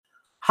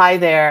Hi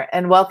there,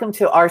 and welcome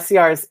to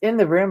RCR's In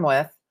the Room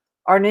With,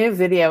 our new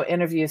video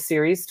interview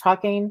series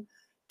talking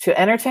to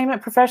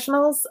entertainment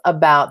professionals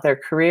about their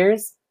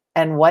careers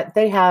and what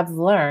they have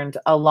learned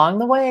along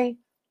the way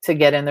to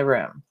get in the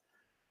room.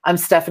 I'm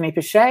Stephanie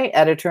Pichet,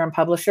 editor and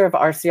publisher of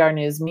RCR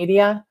News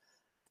Media,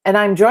 and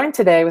I'm joined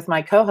today with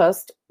my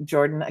co-host,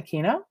 Jordan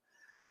Aquino,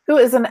 who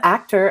is an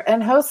actor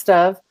and host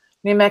of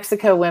New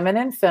Mexico Women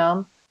in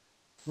Film,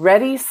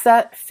 Ready,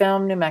 Set,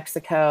 Film New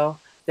Mexico,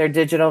 their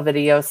digital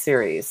video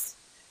series.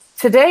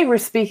 Today, we're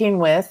speaking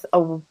with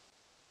an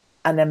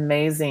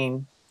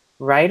amazing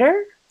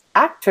writer,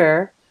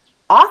 actor,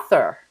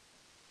 author,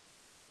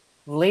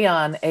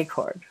 Leon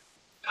Acord.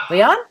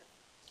 Leon?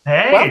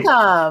 Hey.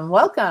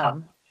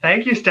 Welcome.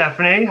 Thank you,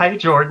 Stephanie. Hi,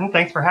 Jordan.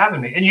 Thanks for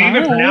having me. And you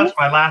even pronounced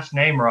my last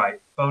name right.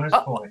 Bonus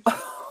point.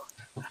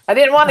 I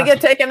didn't want to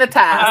get taken to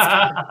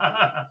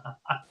task.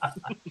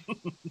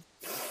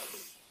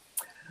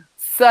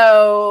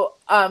 So,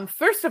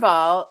 first of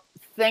all,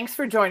 thanks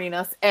for joining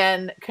us,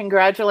 and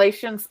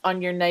congratulations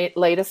on your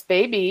latest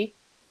baby,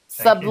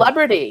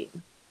 Sublebrity.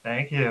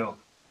 Thank you.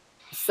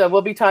 So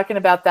we'll be talking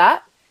about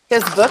that.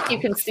 His book, you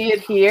can see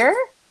it here.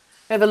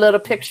 I have a little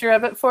picture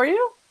of it for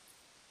you.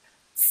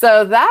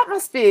 So that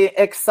must be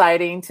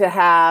exciting to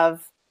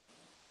have,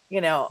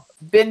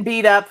 been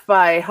beat up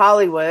by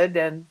Hollywood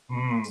and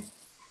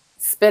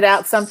spit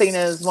out something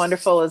as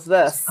wonderful as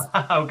this.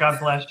 Oh, God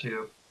bless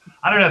you.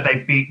 I don't know if they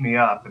beat me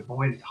up, but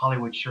boy,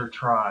 Hollywood sure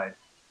tried.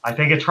 I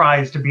think it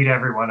tries to beat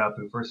everyone up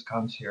who first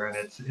comes here, and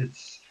it's.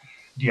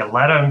 Do you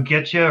let them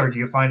get you, or do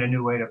you find a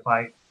new way to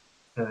fight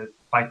the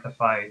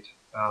fight?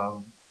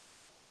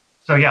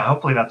 So yeah,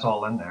 hopefully that's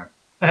all in there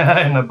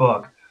in the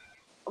book.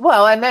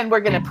 Well, and then we're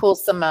going to pull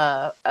some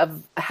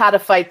of how to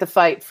fight the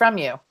fight from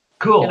you.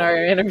 Cool. In our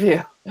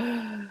interview.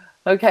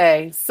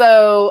 Okay,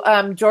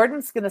 so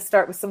Jordan's going to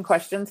start with some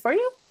questions for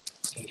you.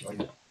 Hey,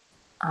 Jordan.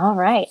 All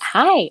right.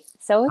 Hi.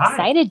 So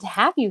excited to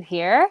have you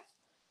here.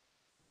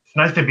 It's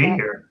nice to be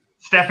here.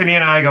 Stephanie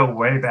and I go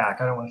way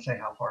back. I don't want to say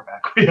how far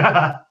back we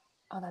are.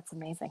 Oh, that's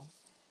amazing.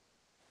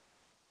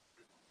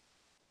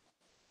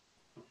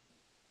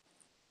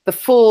 The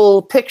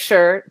full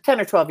picture, 10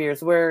 or 12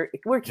 years. We're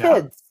kids.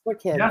 Yeah. We're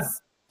kids. Yeah.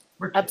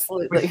 We're kids.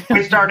 Absolutely.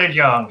 We started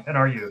young in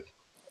our youth.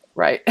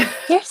 Right.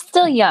 You're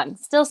still young.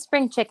 Still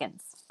spring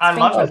chickens. I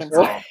love this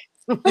woman.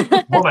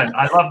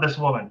 I love this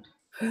woman.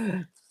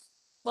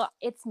 Well,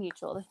 it's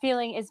mutual. The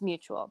feeling is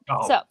mutual.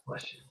 Oh, so,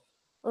 bless you.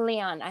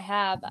 Leon, I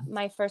have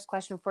my first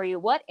question for you.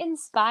 What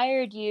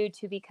inspired you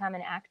to become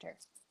an actor?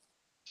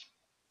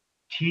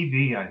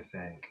 TV, I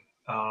think.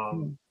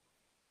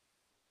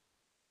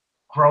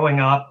 Growing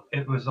up,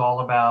 it was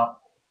all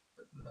about,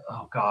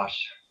 oh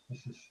gosh,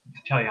 this is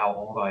to tell you how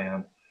old I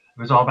am.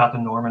 It was all about the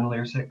Norman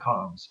Lear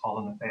sitcoms, All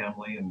in the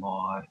Family and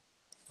Maude,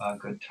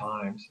 Good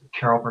Times,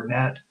 Carol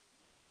Burnett,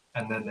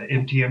 and then the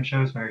MTM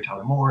shows, Mary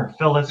Tyler Moore and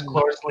Phyllis,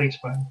 Cloris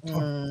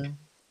Leachman.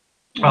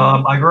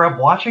 I grew up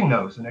watching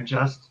those, and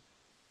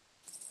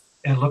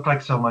it looked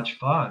like so much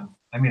fun.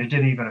 I mean, it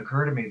didn't even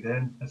occur to me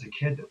then as a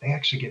kid that they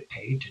actually get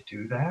paid to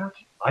do that.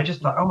 I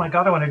just thought, oh my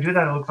God, I want to do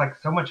that. It looks like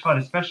so much fun,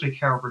 especially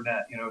Carol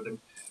Burnett, them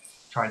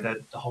trying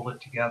to hold it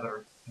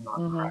together and not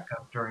crack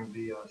up during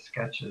the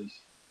sketches.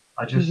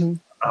 I just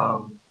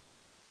thought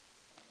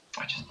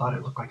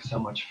it looked like so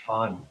much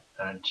fun.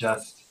 And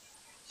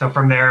so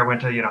from there I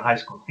went to, high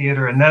school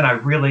theater. And then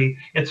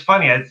it's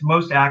funny,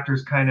 most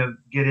actors kind of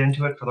get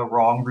into it for the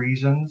wrong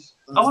reasons.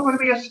 Oh, I want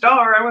to be a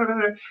star.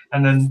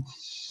 And then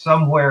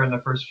somewhere in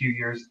the first few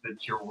years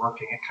that you're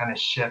working, it kind of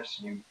shifts,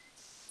 and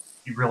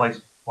you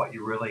realize what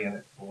you're really in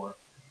it for,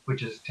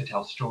 which is to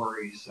tell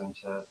stories and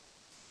to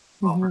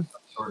offer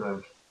some sort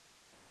of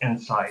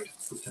insight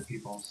to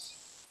people's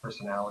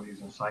personalities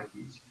and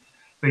psyches.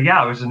 But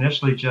yeah, it was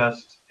initially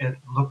it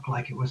looked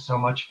like it was so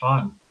much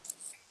fun.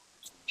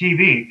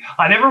 TV.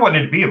 I never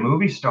wanted to be a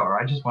movie star.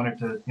 I just wanted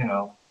to,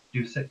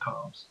 do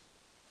sitcoms.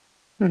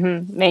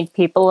 Make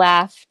people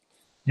laugh.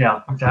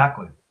 Yeah,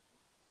 exactly.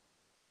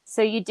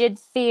 So you did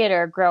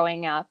theater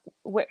growing up.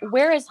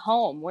 Where is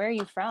home? Where are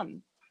you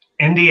from?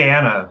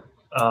 Indiana,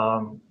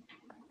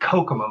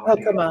 Kokomo.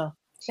 Kokomo.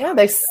 Yeah,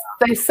 they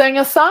sang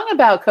a song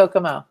about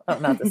Kokomo. Oh,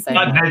 not the same.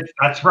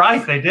 That's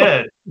right, they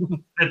did.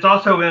 It's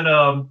also in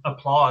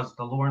Applause,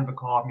 the Lauren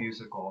Bacall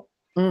musical.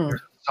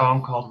 There's a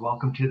song called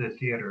 "Welcome to the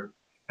Theater,"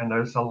 and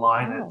there's a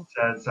line that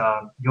says,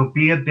 "You'll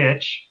be a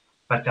bitch,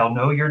 but they'll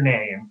know your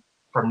name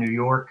from New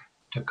York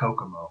to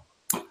Kokomo."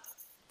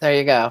 There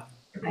you go.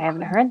 I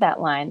haven't heard that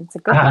line. It's a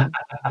good one.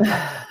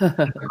 It's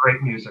a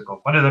great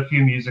musical. One of the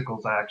few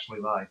musicals I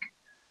actually like.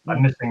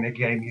 I'm missing the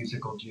gay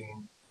musical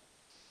gene.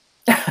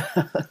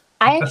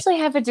 I actually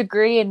have a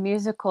degree in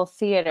musical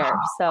theater,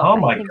 so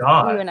I think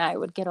you and I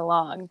would get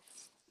along.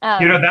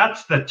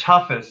 That's the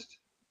toughest.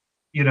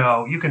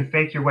 You can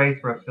fake your way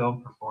through a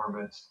film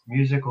performance.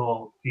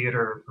 Musical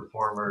theater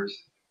performers,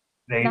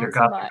 they either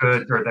got the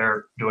goods or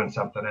they're doing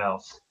something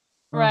else.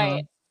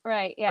 Right.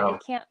 Yeah, so.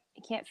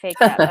 You can't fake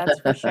that. That's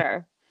for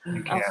sure.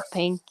 Oh,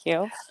 thank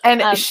you.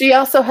 And she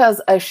also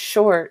has a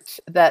short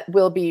that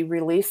will be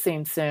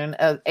releasing soon,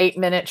 an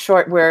 8-minute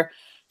short where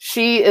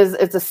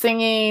it's a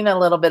singing, a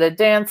little bit of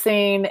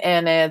dancing,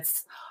 and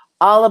it's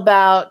all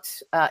about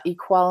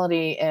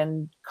equality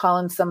and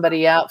calling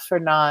somebody out for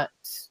not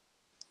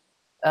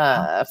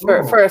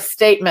for a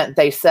statement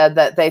they said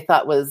that they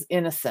thought was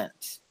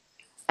innocent.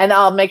 And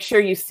I'll make sure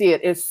you see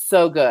it. It's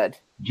so good.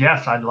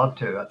 Yes, I'd love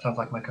to. That sounds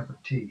like my cup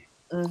of tea.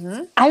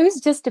 Mm-hmm. I was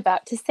just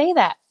about to say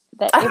that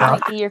it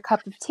might be your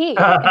cup of tea.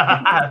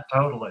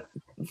 Totally.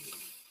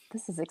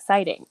 This is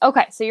exciting.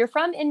 Okay, so you're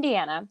from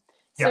Indiana.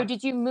 So Yeah.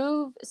 did you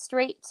move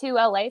straight to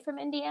LA from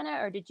Indiana,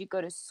 or did you go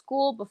to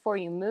school before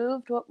you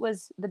moved? What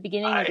was the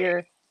beginning of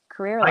your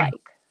career like?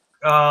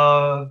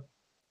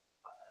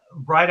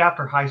 Right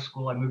after high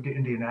school, I moved to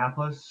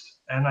Indianapolis,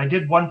 and I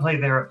did one play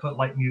there at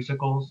Footlight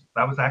Musicals.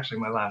 That was actually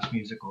my last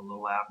musical,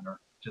 Little Abner.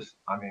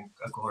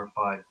 A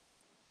glorified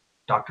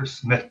Dr.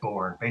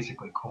 Smithborn,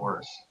 basically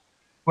chorus,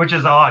 which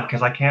is odd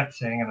because I can't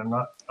sing and I'm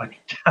not like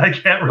I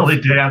can't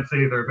really dance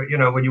either. But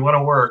when you want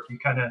to work, you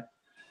kind of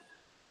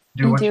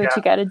do what you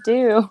got to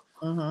do.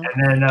 Mm-hmm.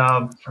 And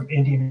then from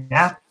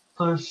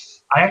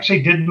Indianapolis, I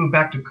actually did move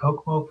back to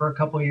Kokomo for a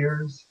couple of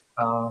years.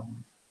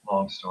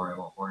 Long story, I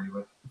won't bore you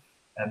with.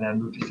 And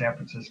then moved to San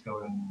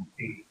Francisco in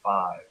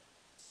 '85.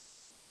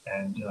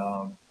 And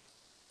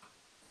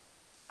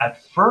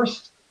at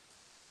first,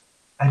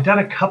 I'd done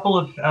a couple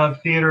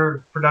of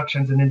theater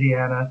productions in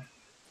Indiana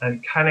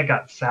and kind of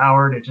got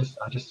soured. I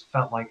just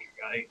felt like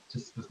I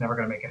just was never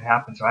going to make it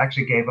happen. So I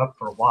actually gave up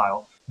for a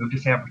while, moved to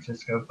San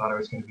Francisco, thought I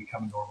was going to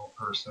become a normal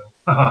person.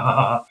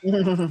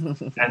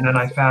 And then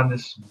I found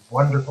this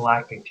wonderful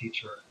acting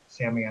teacher,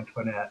 Sammy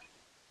Antoinette,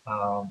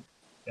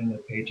 in the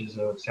pages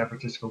of San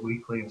Francisco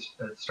Weekly, and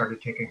started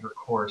taking her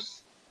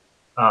course.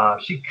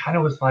 She kind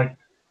of was like,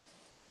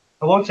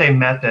 I won't say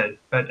method,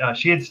 but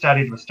she had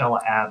studied with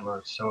Stella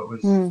Adler, so it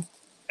was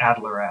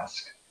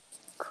Adler-esque.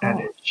 Cool. And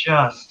it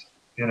just,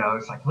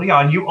 it's like,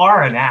 Leon, you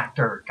are an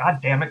actor. God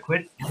damn it,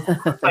 quit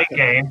playing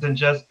games. And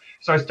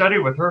so I studied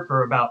with her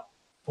for about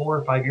 4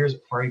 or 5 years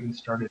before I even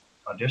started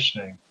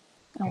auditioning.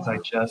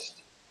 Because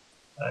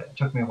it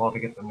took me a while to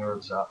get the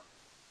nerves up.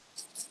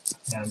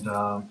 And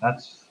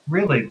that's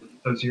really,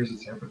 those years in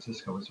San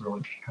Francisco was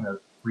really kind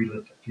of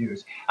relit the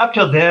fuse. Up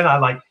till then,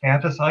 I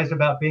fantasized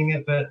about being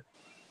it, but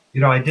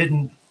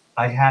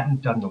I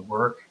hadn't done the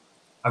work.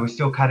 I was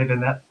still kind of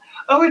in that,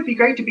 it'd be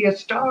great to be a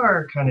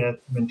star kind of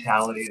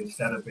mentality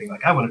instead of being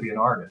like, I want to be an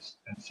artist.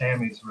 And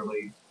Sammy's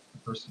really the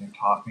person who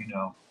taught me,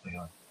 no,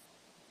 Leon,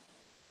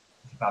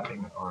 it's about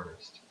being an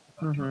artist,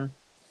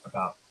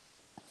 about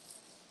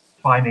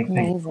finding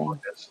things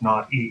that's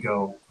not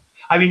ego.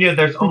 I mean,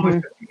 there's always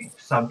going to be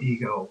some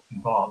ego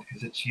involved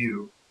because it's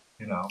you,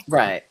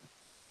 Right.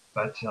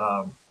 But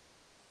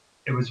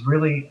it was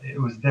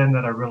then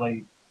that I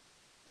really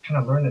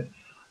kind of learned that.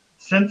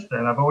 Since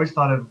then, I've always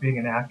thought of being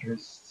an actor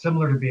as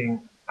similar to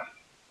being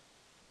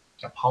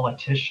a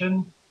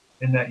politician,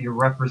 in that you're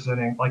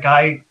representing, like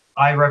I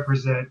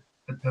represent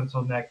the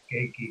pencil neck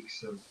gay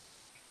geeks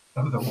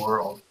of the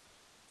world.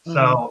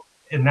 So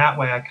in that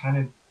way, I kind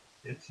of,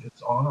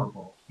 it's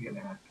honorable to be an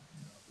actor,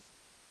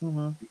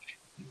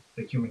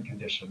 the human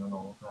condition and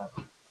all of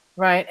that.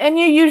 Right. And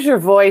you use your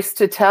voice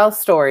to tell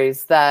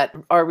stories that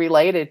are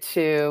related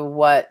to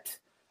what,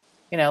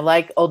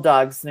 like Old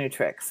Dogs, New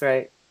Tricks,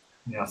 right?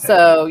 Yeah,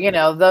 so,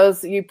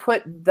 those, you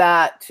put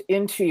that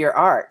into your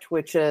art,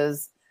 which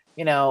is,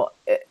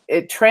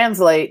 it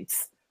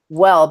translates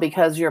well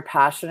because you're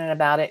passionate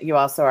about it. You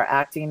also are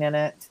acting in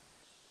it.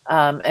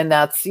 And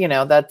that's,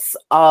 that's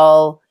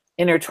all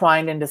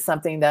intertwined into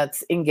something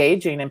that's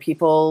engaging, and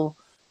people,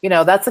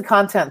 that's the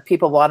content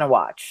people want to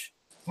watch.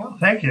 Well,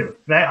 thank you.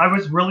 I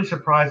was really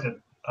surprised at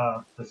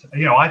this.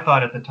 I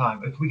thought at the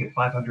time, if we get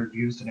 500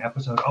 views an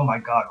episode, oh my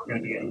God, we're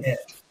going to be a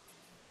hit.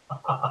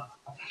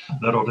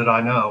 Little did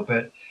I know.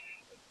 But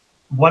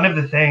one of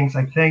the things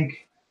I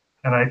think,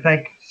 and I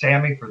thank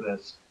Sammy for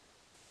this,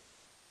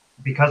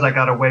 because I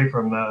got away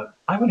from the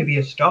I want to be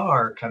a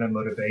star kind of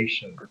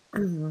motivation.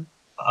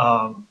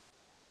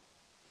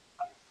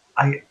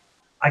 I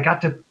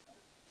got to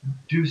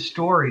do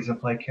stories and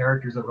play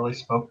characters that really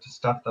spoke to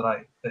stuff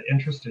that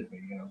interested me,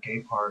 gay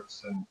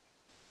parts and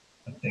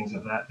things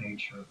of that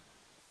nature.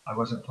 I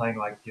wasn't playing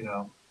like,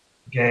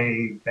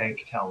 gay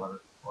bank teller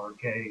or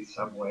gay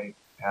subway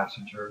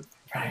passenger.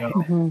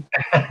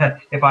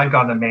 If I'd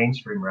gone the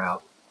mainstream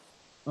route,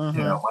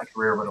 my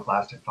career would have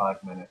lasted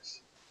 5 minutes,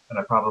 and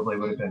I probably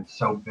would have been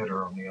so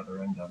bitter on the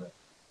other end of it.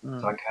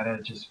 So I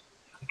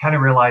kind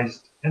of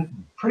realized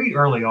pretty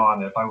early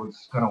on that if I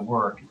was going to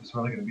work, it was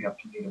really going to be up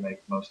to me to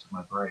make most of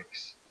my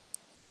breaks.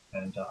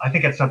 And I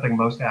think it's something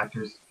most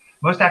actors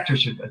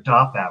should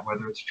adopt, that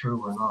whether it's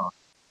true or not.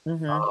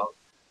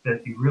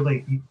 That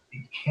you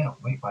can't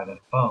wait by that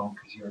phone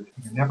because you're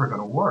never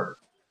going to work.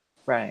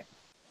 Right.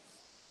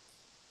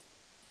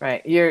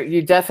 Right.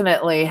 You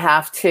definitely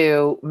have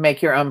to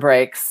make your own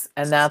breaks.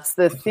 And that's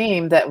the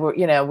theme that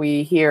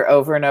we hear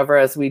over and over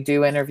as we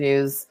do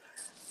interviews,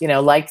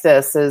 like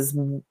this, is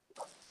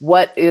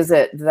what is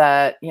it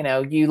that,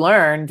 you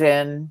learned?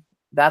 And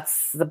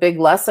that's the big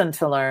lesson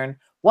to learn.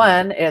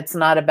 One, it's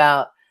not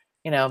about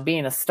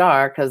being a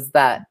star, because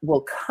that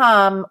will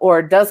come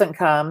or doesn't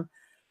come.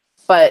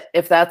 But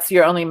if that's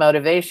your only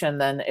motivation,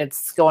 then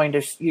it's going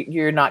to,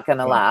 you're not going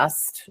to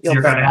last.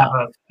 You're going to have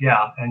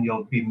and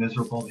you'll be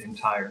miserable the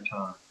entire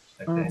time,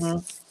 I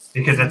think.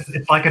 Because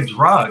it's like a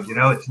drug,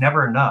 it's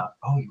never enough.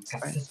 Oh, you've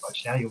got this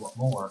much, now you want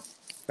more.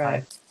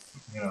 Right.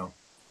 You know.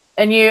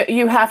 And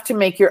you have to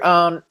make your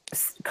own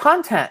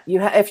content.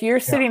 If you're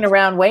sitting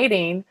around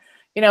waiting,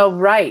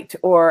 write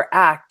or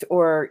act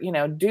or,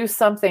 do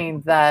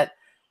something that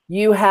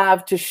you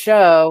have to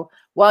show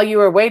while you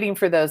were waiting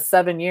for those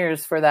 7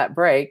 years for that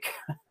break.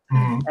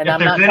 And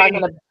I'm not talking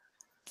about.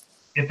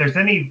 If there's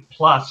any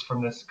plus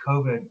from this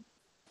COVID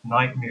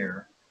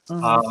nightmare,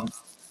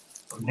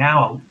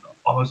 now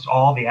almost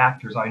all the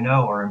actors I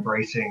know are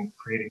embracing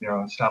creating their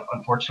own stuff.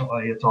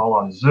 Unfortunately, it's all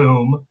on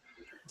Zoom,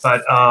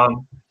 but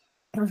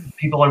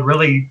people are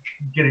really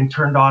getting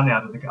turned on now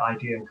to the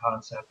idea and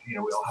concept. We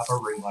all have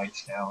our ring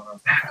lights now in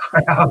our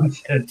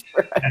backgrounds, and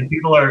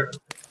people are,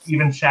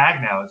 even SAG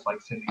now is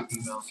like sending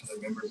emails to their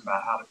members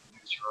about how to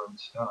produce your own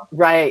stuff.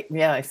 Right.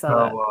 Yeah, I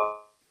saw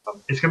that.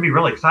 It's going to be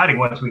really exciting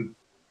once we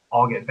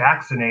all get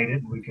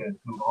vaccinated. We can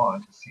move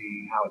on to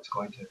see how it's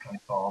going to kind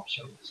of evolve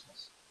show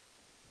business.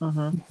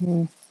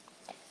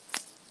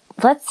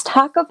 Let's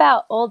talk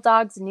about Old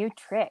Dog's new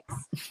tricks.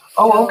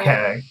 Oh,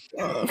 okay.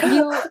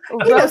 You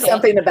wrote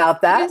something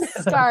about that. You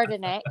starred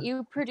in it.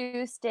 You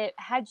produced it.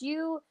 Had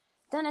you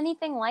done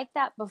anything like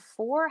that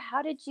before?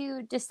 How did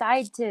you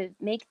decide to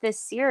make this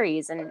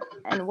series, and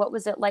what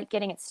was it like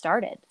getting it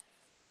started?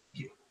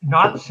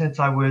 Not since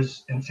I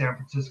was in San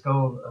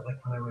Francisco,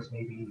 like when I was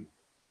maybe,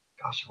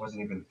 gosh, I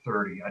wasn't even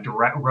 30. I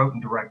wrote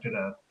and directed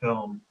a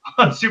film,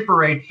 a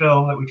Super 8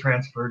 film that we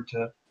transferred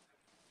to.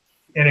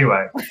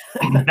 Anyway,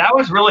 that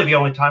was really the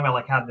only time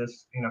I had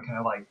this, kind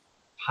of like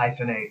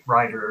hyphenate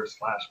writer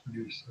 /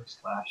 producer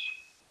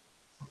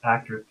 /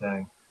 actor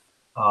thing.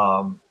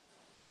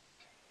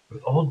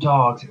 With Old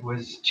Dogs, it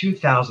was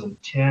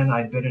 2010.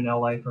 I'd been in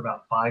LA for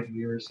about 5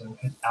 years, and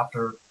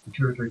after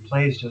 2 or 3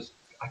 plays,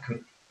 I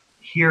could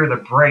hear the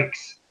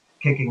brakes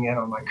kicking in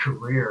on my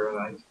career,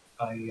 and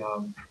I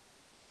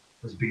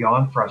was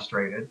beyond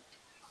frustrated.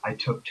 I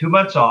took 2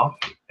 months off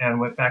and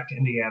went back to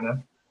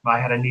Indiana. I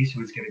had a niece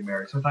who was getting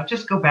married, so I thought,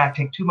 just go back,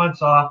 take 2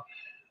 months off,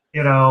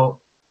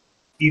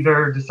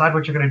 either decide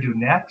what you're going to do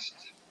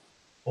next,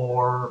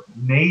 or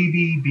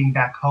maybe being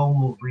back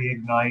home will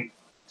reignite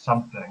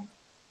something.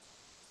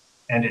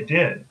 And it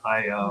did.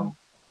 When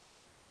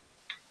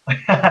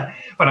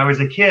I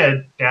was a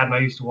kid, Dad and I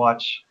used to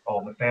watch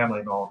All in the Family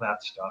and all of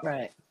that stuff.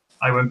 Right.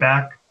 I went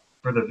back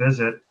for the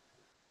visit,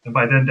 and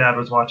by then Dad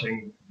was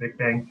watching Big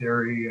Bang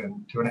Theory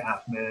and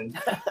 2.5 Men.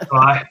 So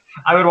I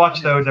would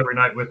watch those every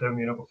night with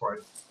him, before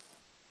I'd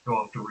go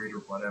off to read or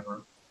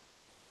whatever.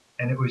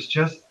 And it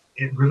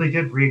really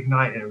did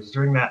reignite. And it was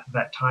during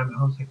that time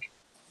I was like,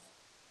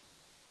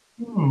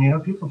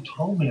 people have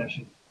told me I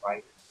should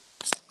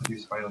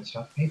produce my own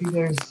stuff. Maybe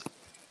there's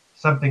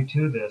something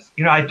to this.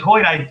 I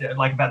toyed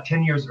like about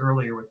 10 years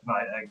earlier with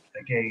a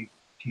gay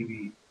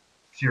TV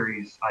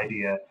series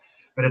idea.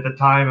 But at the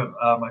time,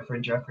 my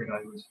friend Jeffrey and I,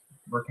 who was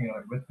working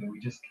on it with me, we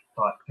just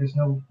thought, there's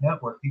no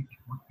network. You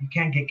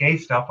can't get gay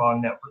stuff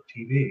on network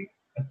TV.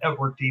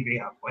 Network TV,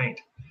 how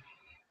quaint.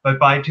 But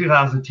by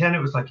 2010, it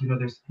was like,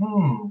 there's,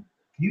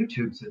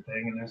 YouTube's a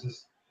thing. And there's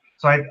this.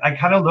 So I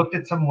kind of looked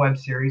at some web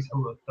series,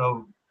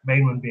 the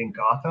main one being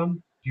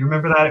Gotham. Do you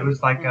remember that? It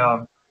was like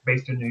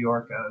based in New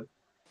York,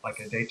 like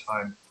a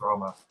daytime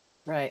drama.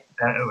 Right.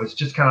 And it was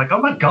just kind of like,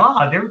 oh my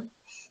God,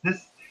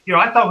 this.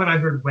 I thought when I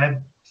heard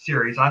web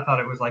series, I thought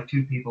it was like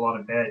 2 people on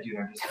a bed,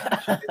 just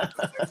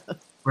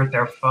with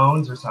their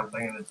phones or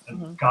something.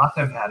 And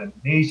Gotham had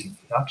amazing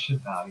production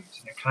values,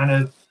 and it kind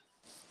of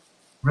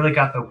really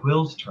got the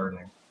wheels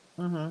turning.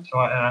 So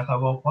I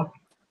thought, well, what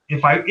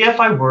if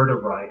I were to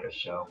write a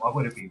show? What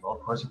would it be? Well,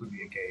 of course, it would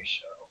be a gay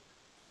show.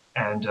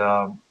 And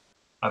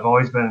I've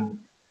always been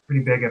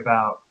pretty big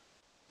about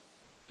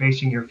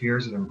facing your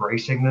fears and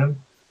embracing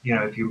them.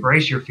 If you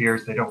embrace your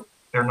fears,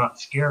 they're not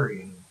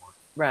scary anymore.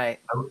 Right.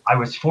 I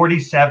was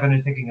 47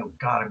 and thinking, oh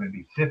God, I'm going to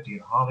be 50 in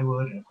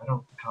Hollywood, and if I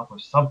don't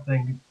accomplish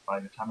something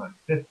by the time I'm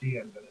 50,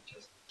 I'm going to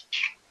just.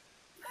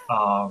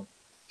 So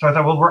I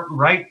thought, well,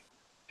 write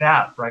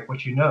what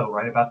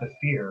write about the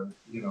fear,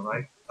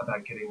 write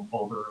about getting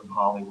older in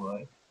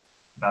Hollywood,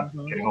 about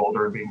getting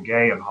older and being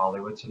gay in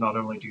Hollywood. So not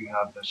only do you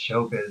have the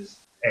showbiz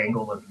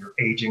angle of you're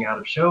aging out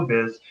of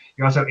showbiz,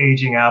 you're also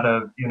aging out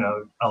of,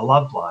 a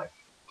love life.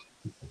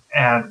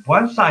 And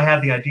once I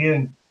had the idea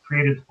and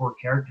created the 4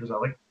 characters,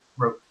 I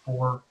wrote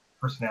 4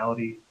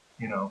 personality,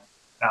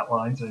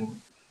 outlines, and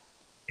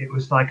it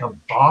was like a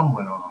bomb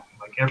went off.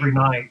 Like every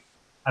night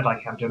I'd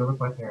have dinner with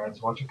my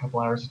parents, watch a couple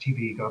hours of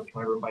TV, go up to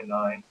my room by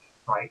 9,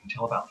 write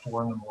until about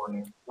 4 in the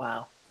morning.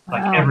 Wow.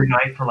 Every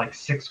night for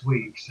 6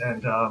 weeks.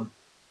 And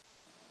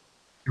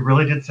it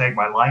really did save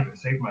my life. It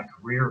saved my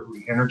career. It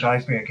really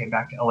energized me. I came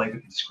back to LA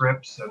with these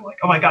scripts and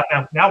oh my God,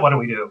 now what do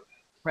we do?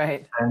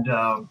 Right. And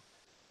I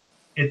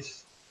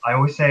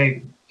always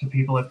say to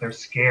people, if they're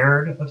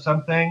scared of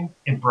something,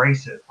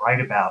 embrace it, write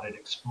about it,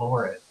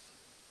 explore it.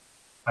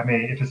 I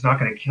mean, if it's not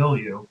going to kill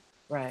you,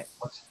 Right.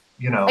 what's,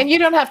 you know, And you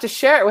don't have to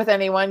share it with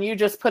anyone. You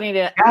just putting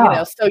it,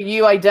 yeah, so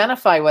you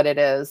identify what it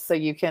is so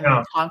you can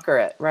yeah. conquer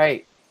it.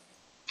 Right.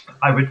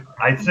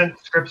 I'd sent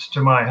scripts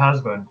to my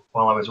husband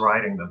while I was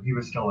writing them. He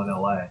was still in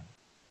LA.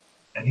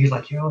 And he's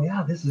like,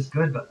 yeah, this is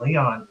good, but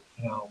Leon,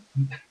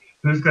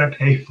 who's going to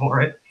pay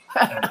for it?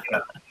 And,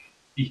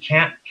 you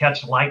can't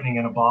catch lightning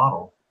in a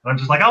bottle. And I'm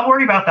just like, I'll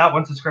worry about that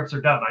once the scripts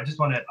are done. That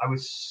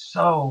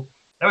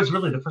was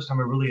really the first time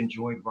I really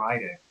enjoyed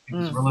writing. It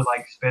was really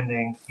like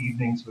spending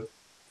evenings with,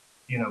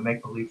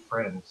 make-believe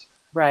friends,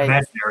 Right.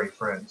 imaginary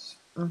friends.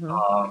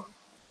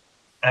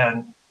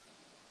 And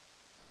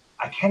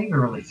I can't even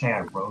really say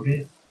I wrote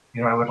it.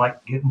 I would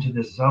like get into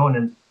this zone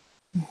and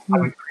I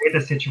would create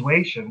the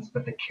situations,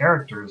 but the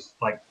characters,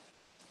 like,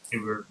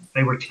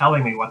 they were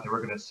telling me what they were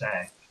going to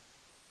say.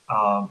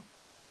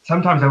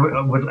 Sometimes I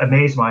would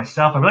amaze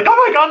myself. I'd be like,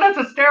 "Oh my God, that's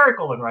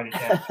hysterical!" and write it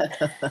down.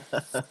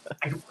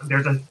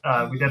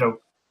 We did a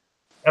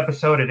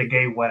episode at a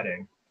gay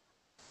wedding,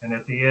 and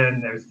at the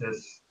end, there's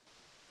this.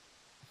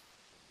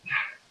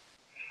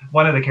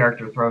 One of the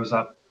characters throws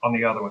up on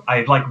the other one. I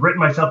had like written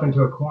myself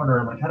into a corner.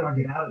 I'm like, "How do I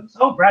get out of this?"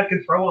 Oh, Brad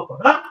can throw up.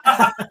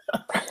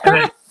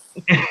 And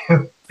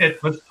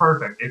it was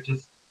perfect. It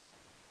just,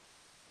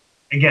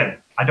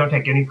 again, I don't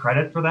take any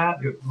credit for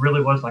that. It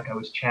really was like I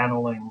was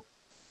channeling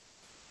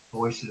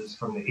voices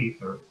from the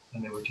ether,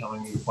 and they were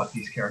telling me what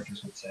these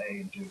characters would say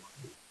and do.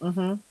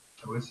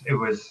 It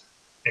was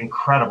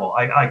incredible.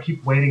 I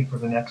keep waiting for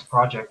the next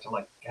project to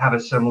like have a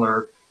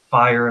similar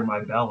fire in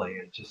my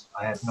belly.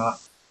 I have not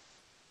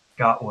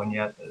got one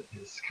yet that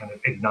is kind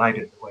of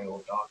ignited the way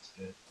Old Dogs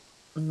did.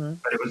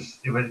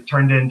 But it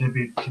turned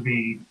into to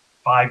be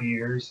 5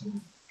 years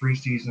and 3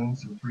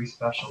 seasons and 3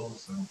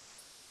 specials and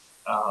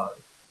a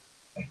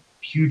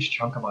huge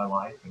chunk of my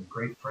life and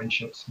great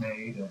friendships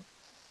made and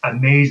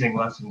amazing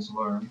lessons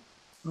learned.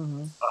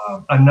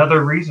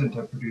 Another reason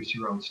to produce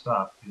your own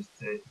stuff is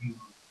that you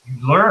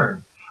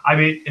learn. I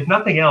mean, if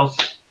nothing else,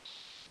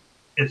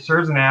 it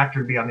serves an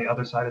actor to be on the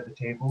other side of the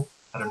table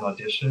at an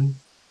audition.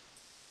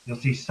 You'll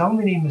see so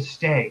many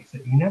mistakes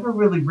that you never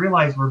really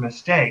realize were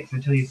mistakes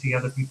until you see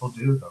other people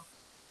do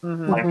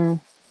them.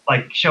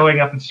 Like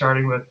showing up and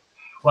starting with,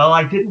 "Well,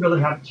 I didn't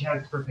really have a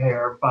chance to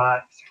prepare,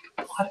 but,"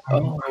 what,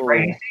 are you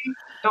crazy?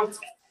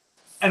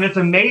 And it's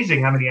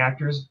amazing how many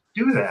actors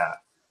do that,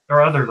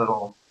 or other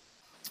little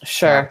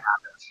habits.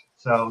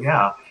 So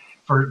yeah,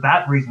 for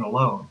that reason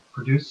alone,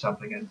 produce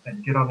something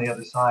and get on the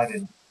other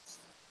side.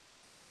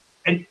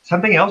 And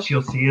something else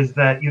you'll see is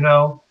that,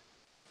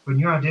 when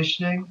you're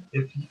auditioning,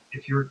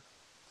 if you're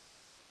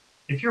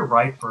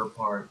right for a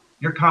part,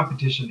 your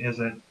competition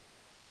isn't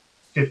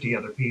 50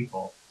 other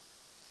people.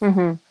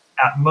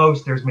 At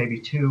most, there's maybe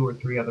 2 or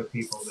 3 other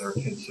people they're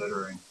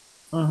considering.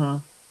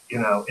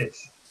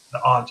 It's,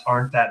 the odds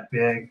aren't that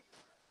big.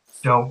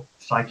 Don't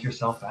psych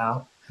yourself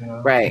out.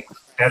 Right.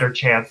 Better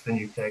chance than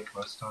you think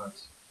most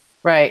times.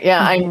 Right.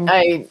 Yeah.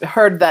 I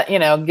heard that,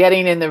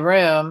 getting in the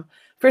room,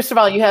 first of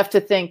all, you have to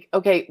think,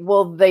 okay,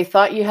 well, they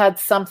thought you had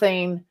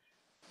something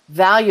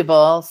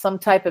valuable, some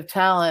type of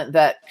talent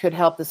that could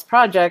help this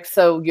project.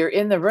 So you're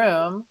in the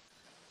room.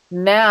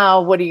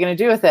 Now, what are you going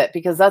to do with it?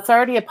 Because that's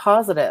already a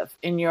positive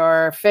in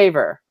your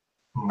favor.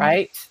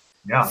 Right.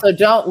 Yeah. So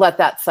don't let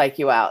that psych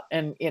you out.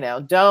 And,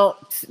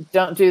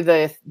 don't do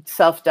the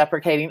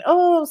self-deprecating,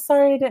 "Oh,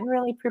 sorry, I didn't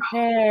really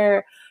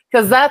prepare."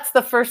 Because that's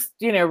the first,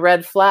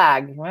 red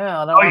flag.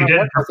 Well, I don't you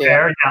didn't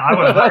prepare? Yeah, I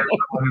would have hired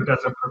someone who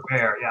doesn't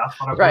prepare. Yeah, that's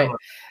what I'm right.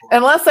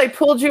 Unless I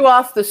pulled you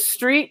off the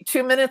street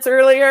 2 minutes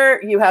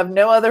earlier, you have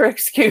no other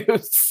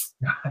excuse.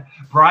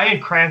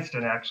 Bryan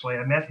Cranston, actually,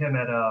 I met him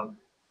at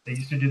they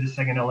used to do this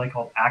thing in LA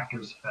called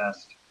Actors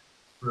Fest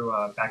through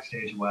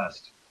Backstage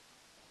West.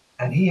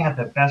 And he had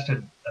the best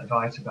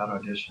advice about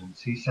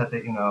auditions. He said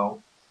that,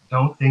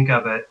 don't think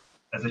of it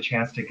as a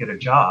chance to get a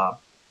job.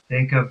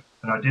 Think of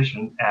an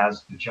audition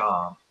as the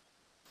job.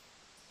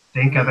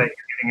 Think of it,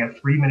 you're getting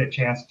a 3-minute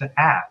chance to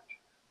act.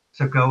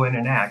 So go in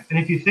and act. And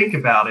if you think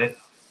about it,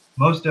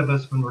 most of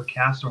us, when we're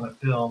cast on a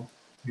film,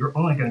 you're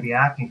only going to be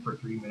acting for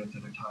 3 minutes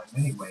at a time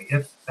anyway.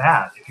 If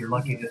you're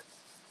lucky to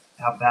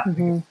have that.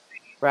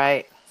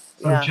 Right.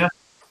 So just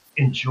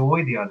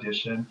enjoy the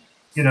audition.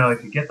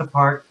 If you get the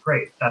part,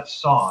 great. That's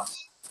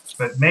sauce.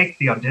 But make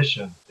the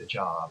audition the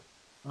job.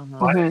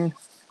 Why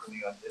for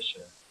the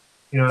audition?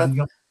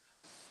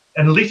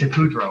 And Lisa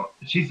Kudrow,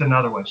 she's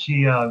another one.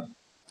 She's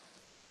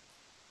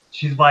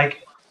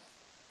like,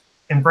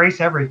 embrace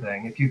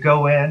everything. If you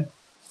go in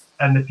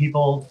and the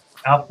people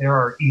out there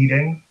are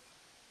eating,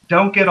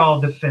 don't get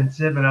all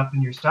defensive and up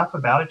in your stuff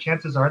about it.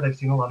 Chances are they've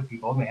seen a lot of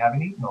people and they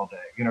haven't eaten all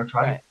day.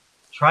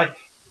 Try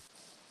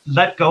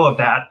let go of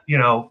that.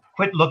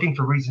 Quit looking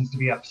for reasons to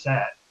be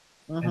upset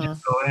and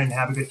just go in and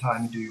have a good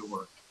time and do your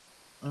work.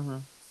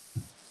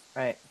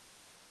 Right.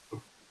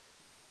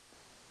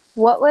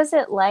 What was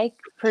it like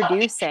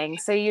producing?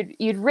 So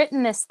you'd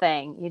written this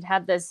thing, you'd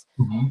had this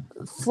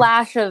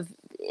flash of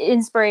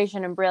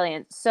inspiration and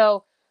brilliance.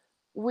 So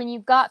when you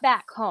got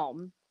back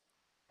home,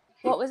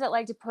 what was it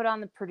like to put on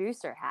the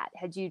producer hat?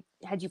 Had you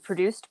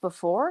produced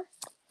before?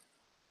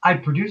 I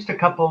produced a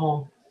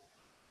couple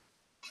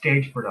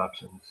stage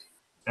productions,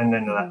 and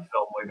then that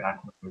film way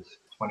back when I was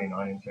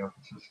 29 in San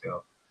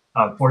Francisco.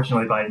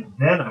 Fortunately, by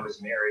then I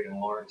was married, and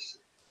Lawrence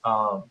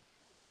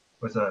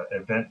was an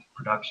event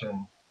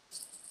production,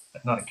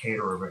 not a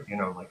caterer, but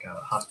like a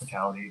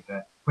hospitality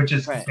event, which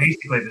is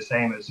basically the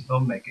same as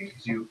filmmaking.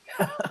 Because you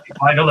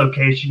find a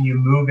location, you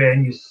move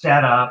in, you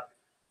set up,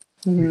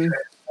 you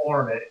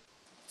transform it.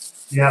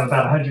 You have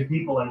about 100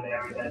 people in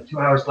there, and then 2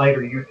 hours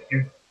later, you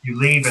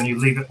leave, and you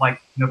leave it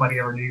like nobody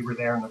ever knew you were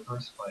there in the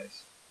first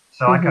place.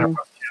 So I kind of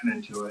brought Jim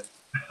into it.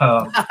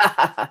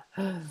 I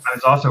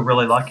was also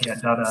really lucky.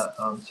 I'd done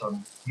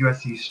some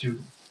USC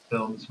student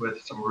films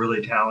with some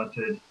really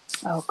talented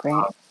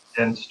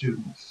then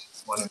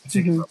students, one in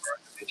particular,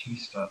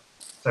 Batista.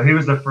 So he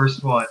was the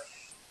first one.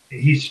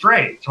 He's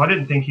straight, so I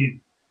didn't think he'd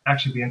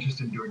actually be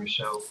interested in doing a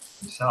show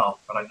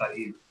himself, but I thought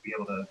he'd be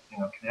able to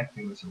connect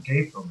me with some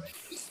gay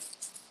filmmakers.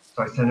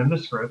 So I sent him the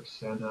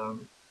scripts,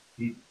 and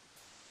he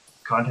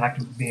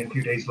contacted me a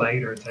few days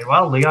later and say,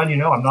 "Well, Leon,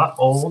 I'm not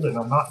old and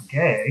I'm not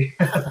gay,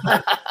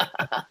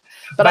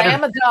 but I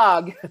am a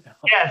dog."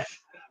 Yes,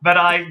 but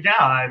I'm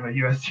a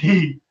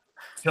USC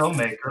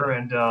filmmaker,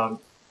 and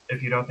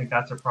if you don't think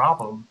that's a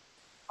problem,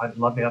 I'd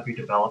love to help you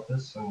develop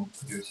this and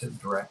produce it and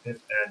direct it.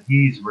 And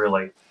he's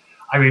really,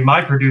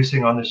 my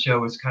producing on the show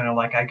was kind of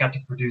like I got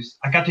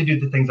to do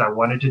the things I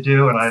wanted to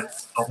do, and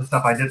all the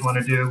stuff I didn't want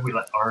to do, we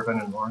let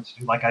Arvin and Lawrence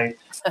do. Like I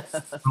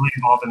really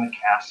involved in the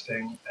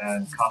casting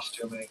and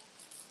costuming.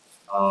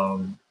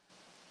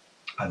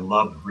 I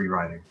love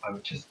rewriting. I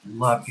would just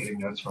love getting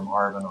notes from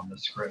Arvin on the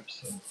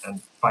scripts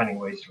and finding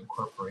ways to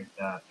incorporate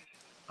that.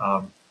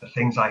 The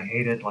things I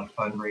hated, like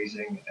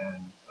fundraising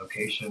and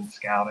location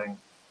scouting,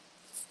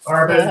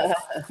 Arvin.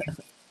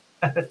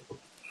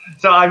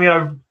 So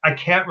I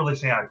can't really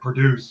say I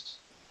produced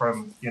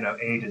from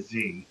A to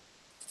Z.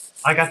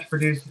 I got to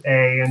produce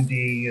A and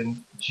D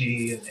and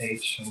G and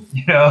H and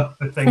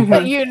the things.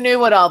 But you knew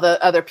what all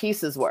the other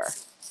pieces were.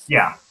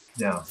 Yeah.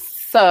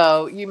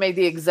 So you made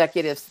the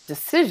executive's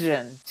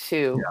decision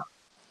to,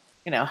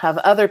 have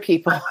other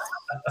people.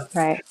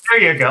 Right.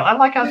 There you go. I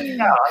like how you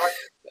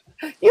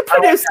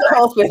produced the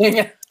whole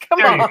thing.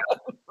 Come on.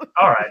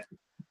 All right.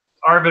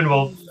 Arvin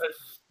will,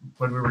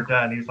 when we were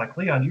done, he's like,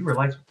 "Leon, you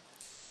realize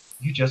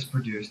you just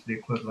produced the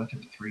equivalent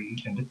of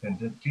 3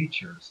 independent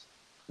features."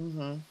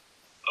 Can't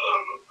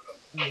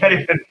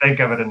even think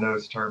of it in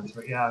those terms,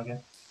 but I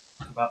guess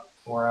it's about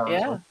 4 hours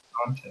worth of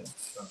content.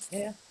 So.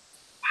 Yeah.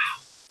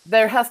 Wow.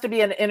 There has to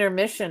be an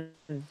intermission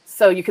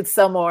so you could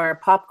sell more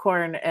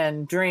popcorn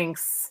and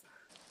drinks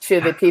to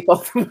the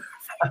people.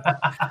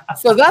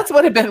 So that's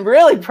would have been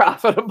really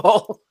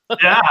profitable.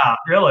 Yeah,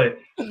 really.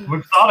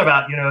 We've thought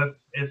about,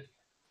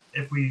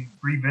 if we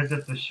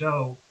revisit the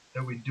show,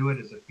 that we do it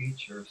as a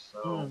feature.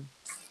 So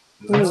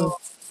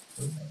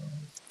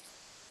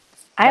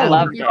I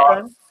love it.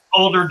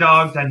 Older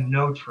dogs and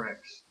no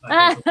tricks.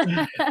 That's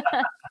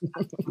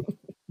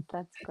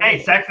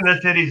hey, Sex and the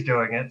City's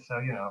doing it,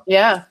 so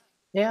Yeah.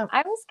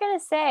 I was gonna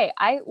say,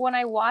 when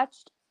I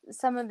watched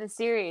some of the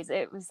series,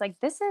 it was like,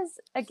 this is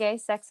a gay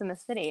Sex in the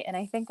City, and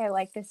I think I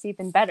like this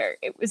even better.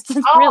 It was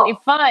just really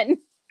fun.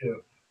 Yeah.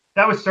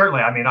 That was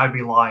certainly, I'd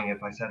be lying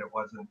if I said that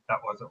wasn't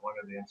one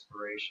of the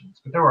inspirations.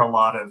 But there were a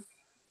lot of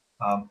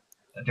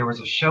there was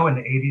a show in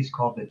the 80s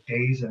called The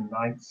Days and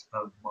Nights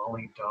of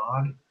Molly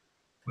Dodd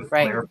with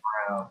Blair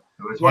Brown.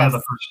 It was one of the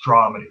first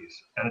dramedies,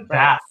 and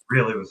that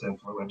really was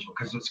influential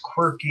because it was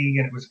quirky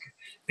and it was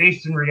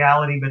based in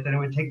reality, but then it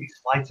would take these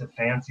flights of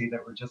fancy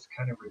that were just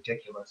kind of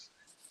ridiculous.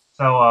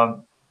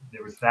 So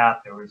there was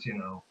that. There was,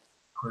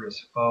 Queer as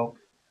Folk.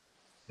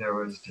 There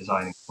was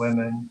Designing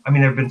Women.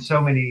 There have been so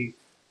many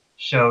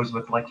shows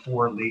with like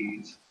 4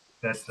 leads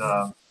that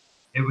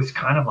it was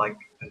kind of like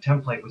the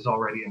template was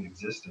already in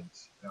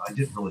existence. I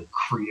didn't really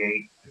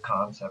create the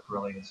concept,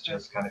 really. It's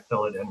just kind of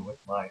fill it in with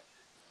my,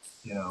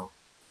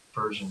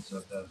 versions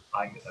of the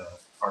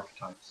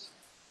archetypes.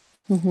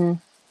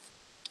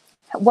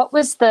 What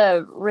was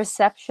the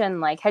reception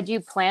like? Had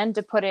you planned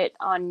to put it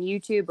on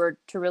YouTube or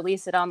to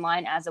release it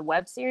online as a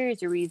web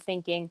series, or were you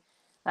thinking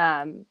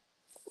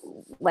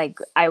like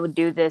I would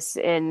do this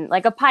in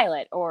like a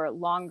pilot or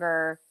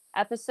longer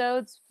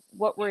episodes?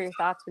 What were your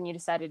thoughts when you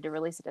decided to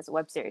release it as a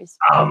web series?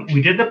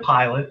 We did the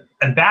pilot,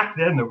 and back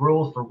then the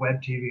rules for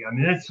web TV,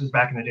 this was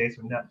back in the days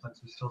when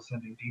Netflix was still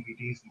sending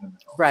DVDs in the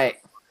middle. Right.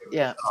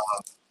 Yeah.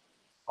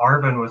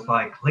 Arvin was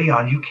like,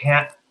 "Leon, you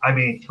can't,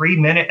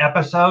 3-minute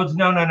episodes?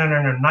 No,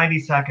 90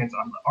 seconds.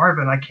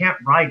 Arvin, I can't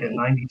write in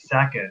 90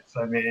 seconds.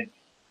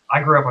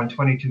 I grew up on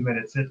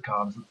 22-minute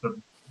sitcoms.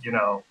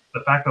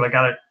 The fact that I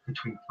got it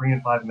between 3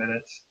 and 5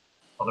 minutes,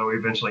 although we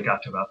eventually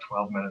got to about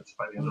 12 minutes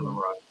by the end of the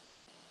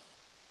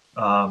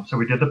run. So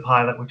we did the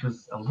pilot, which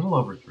was a little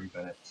over 3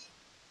 minutes.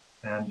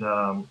 And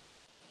the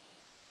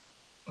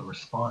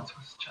response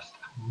was just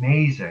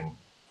amazing.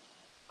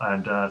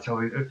 And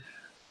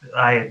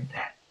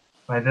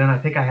by then I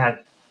think I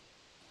had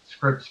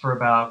scripts for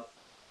about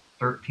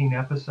 13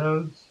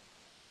 episodes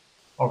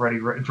already,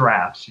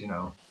 drafts,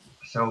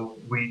 So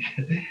we,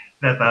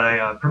 at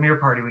the premiere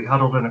party, we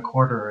huddled in a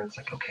corner, and it's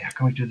like, okay, how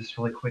can we do this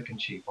really quick and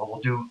cheap? Well,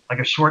 we'll do like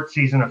a short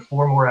season of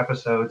 4 more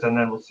episodes, and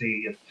then we'll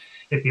see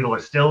if people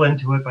are still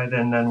into it by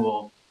then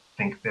we'll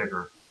think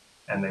bigger.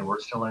 And they were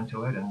still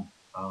into it, and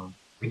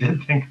we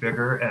did think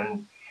bigger,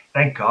 and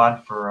thank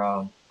God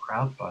for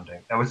crowdfunding.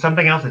 That was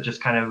something else that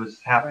just kind of was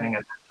happening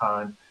at that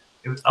time.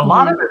 It was, a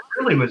lot of it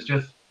really was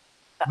just,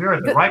 we were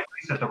at the right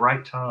place at the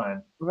right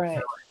time. Right.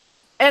 Really.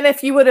 And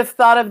if you would have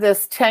thought of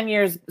this 10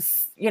 years,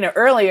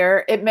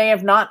 earlier, it may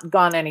have not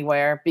gone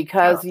anywhere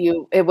because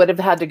it would have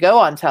had to go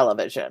on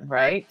television,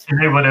 right?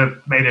 And they would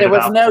have made it. There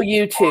was no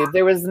YouTube.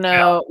 There was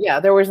no,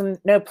 there was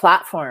no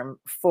platform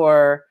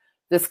for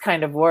this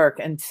kind of work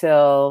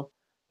until,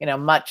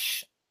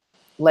 much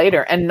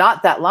later, and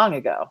not that long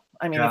ago.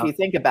 I mean, if you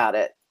think about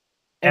it,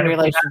 in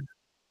relation,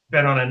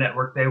 been on a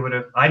network,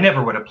 I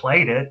never would have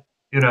played it.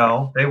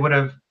 They would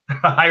have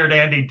hired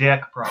Andy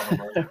Dick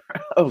probably.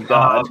 Oh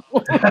God.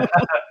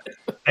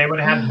 They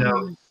would have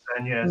notes,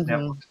 and as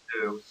networks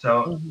do.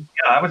 So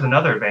that was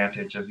another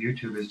advantage of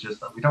YouTube, is just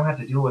that we don't have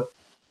to deal with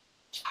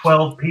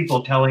 12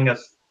 people telling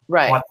us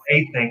what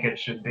they think it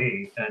should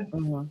be,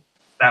 and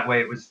that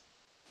way it was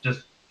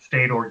just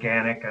stayed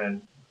organic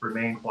and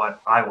remained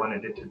what I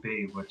wanted it to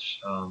be,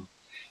 which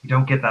you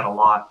don't get that a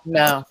lot.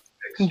 No.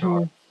 Big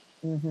star.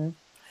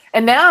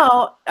 And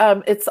now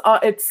it's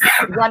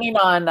running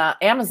on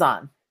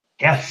Amazon.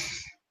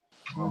 Yes.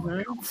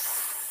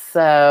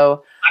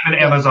 So I'm an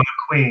Amazon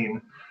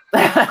queen.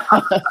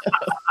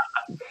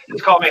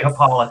 Just call me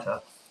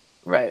Hippolyta.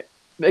 Right.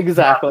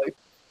 Exactly.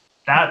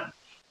 That,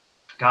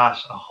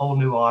 gosh, a whole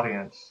new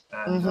audience.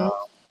 And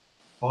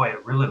boy,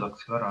 it really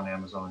looks good on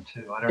Amazon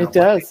too. I don't know what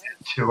they did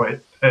to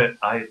it, but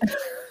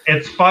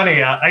it's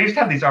funny. I used to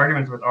have these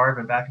arguments with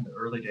Arvin back in the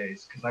early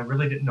days because I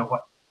really didn't know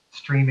what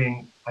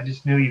streaming. I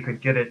just knew you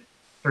could get it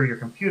through your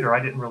computer.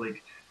 I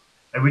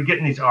would get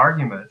in these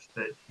arguments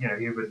that,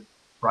 he would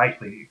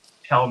rightly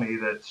tell me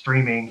that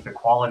streaming, the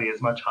quality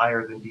is much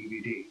higher than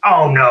DVD.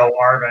 Oh no,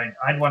 Arvin,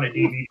 I'd want a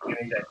DVD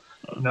any day.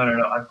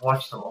 No. I've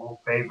watched some old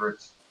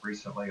favorites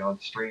recently on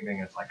streaming.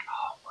 It's like,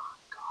 oh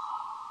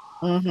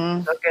my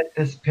God. Look at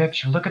this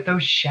picture. Look at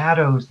those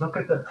shadows. Look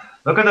at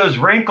those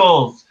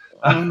wrinkles.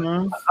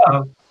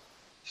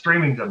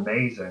 Streaming's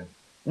amazing.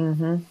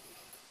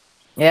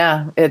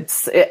 Yeah,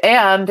 it's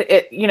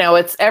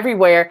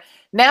everywhere.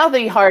 Now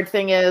the hard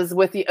thing is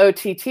with the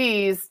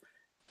OTTs,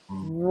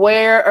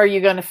 where are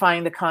you going to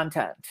find the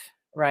content,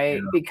 right?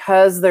 Yeah.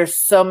 Because there's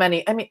so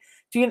many. I mean,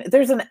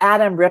 there's an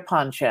Adam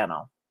Rippon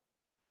channel.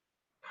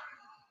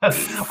 I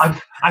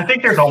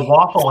think there's a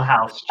Waffle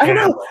House channel.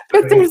 I know,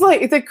 but there's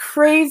like the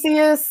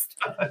craziest,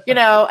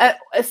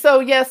 so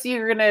yes,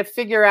 you're going to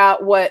figure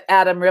out what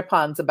Adam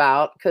Rippon's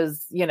about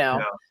because,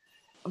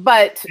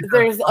 but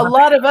there's a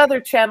lot of other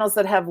channels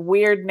that have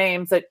weird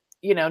names that,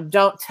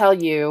 don't tell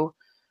you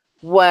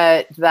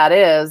what that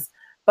is.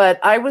 But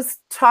I was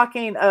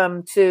talking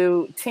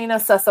to Tina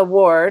Sessa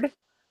Ward,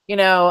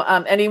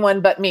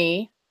 Anyone But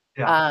Me.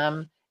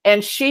 Yeah.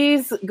 And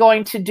she's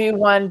going to do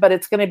one, but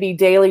it's going to be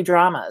daily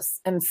dramas.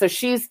 And so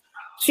she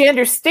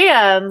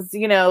understands,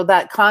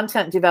 that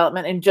content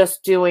development and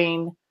just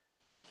doing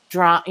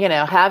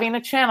having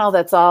a channel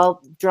that's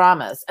all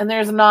dramas. And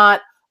there's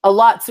not a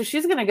lot. So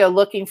she's going to go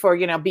looking for,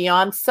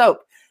 beyond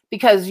soap,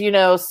 because,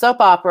 soap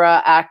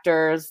opera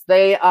actors,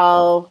 they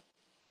all,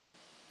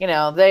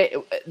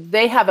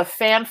 they have a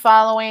fan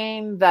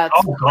following that's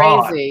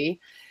crazy.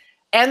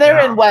 And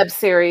they're in web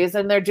series,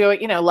 and they're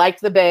doing, like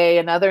The Bay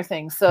and other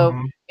things. So,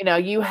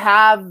 you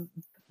have,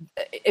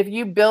 if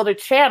you build a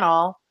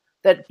channel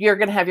that you're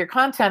going to have your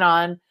content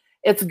on,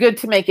 it's good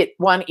to make it,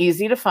 one,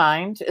 easy to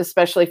find,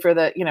 especially for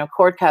the,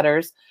 cord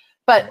cutters.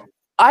 But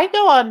I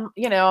go on,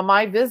 on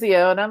my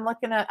Vizio, and I'm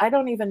looking at, I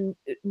don't even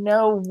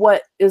know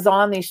what is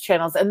on these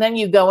channels. And then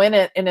you go in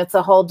it, and it's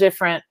a whole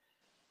different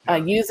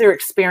user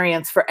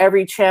experience for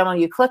every channel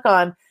you click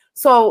on.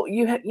 So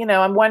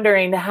I'm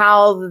wondering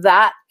how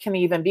that can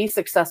even be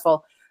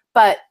successful.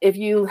 But if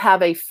you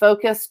have a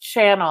focused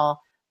channel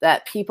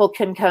that people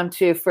can come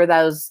to for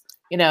those,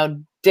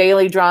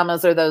 daily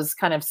dramas or those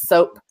kind of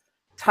soap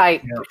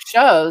type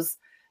shows,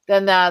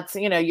 then that's,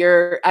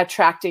 you're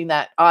attracting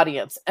that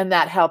audience, and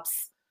that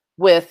helps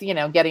with,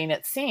 getting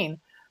it seen.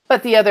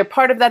 But the other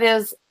part of that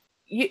is,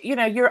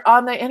 you're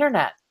on the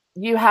internet.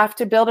 You have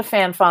to build a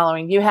fan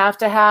following. You have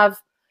to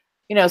have,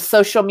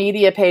 social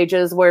media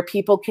pages where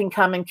people can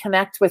come and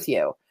connect with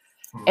you.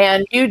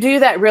 And you do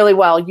that really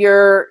well.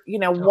 You're,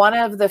 one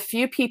of the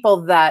few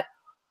people that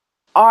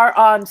are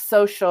on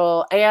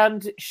social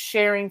and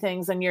sharing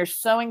things, and you're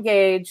so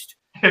engaged.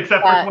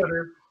 Except for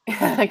Twitter.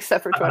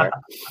 Except for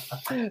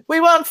Twitter. We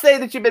won't say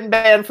that you've been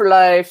banned for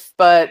life,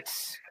 but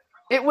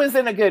it was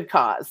in a good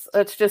cause.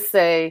 Let's just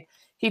say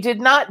he did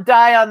not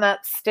die on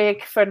that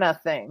stake for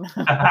nothing.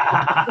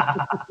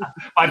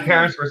 My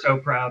parents were so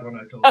proud when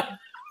I told them.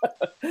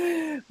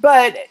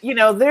 But,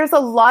 there's a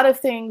lot of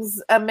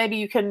things. Maybe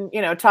you can,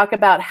 talk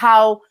about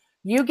how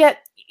you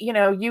get,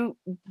 you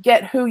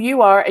get who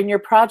you are and your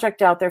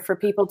project out there for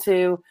people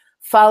to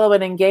follow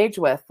and engage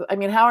with. I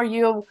mean, how are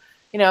you,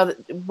 you know,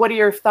 what are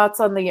your thoughts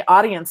on the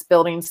audience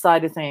building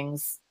side of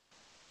things?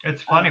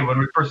 It's funny, when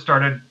we first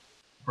started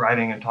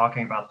writing and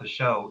talking about the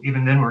show,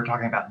 even then we were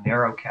talking about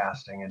narrow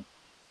casting, and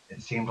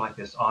it seemed like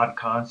this odd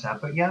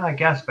concept, but yeah, I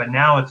guess. But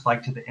now it's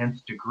like to the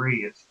nth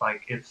degree. It's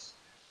like it's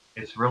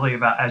really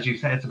about, as you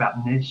say, it's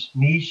about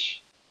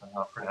niche. I'm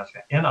not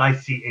pronouncing it,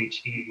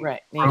 NICHE,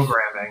 right,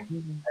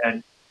 programming,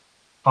 and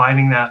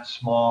finding that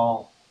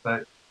small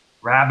but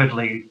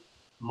rabidly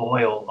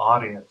loyal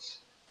audience.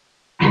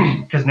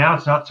 Because now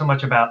it's not so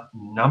much about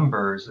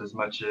numbers as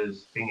much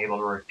as being able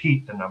to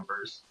repeat the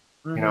numbers.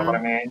 You know what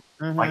I mean?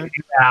 Like if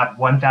you have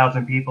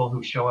 1,000 people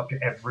who show up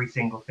to every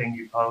single thing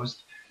you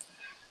post,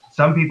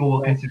 some people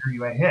will consider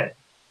you a hit.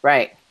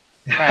 Right.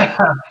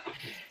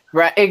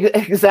 Right.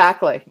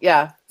 Exactly.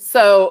 Yeah.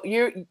 So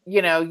you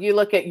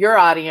look at your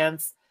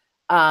audience,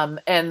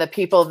 and the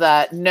people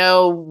that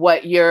know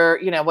what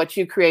what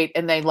you create,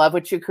 and they love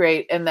what you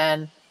create. And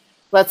then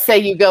let's say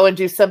you go and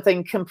do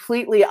something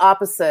completely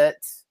opposite.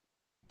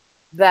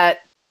 That,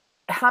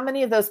 how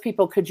many of those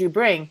people could you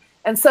bring?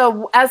 And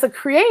so as a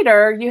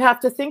creator, you have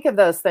to think of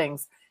those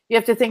things. You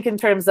have to think in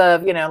terms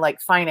of,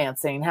 like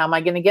financing. How am I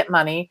going to get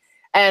money?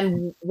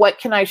 And what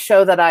can I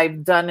show that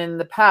I've done in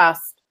the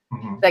past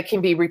that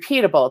can be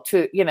repeatable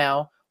to,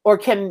 or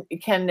can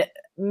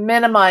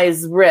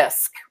minimize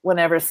risk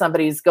whenever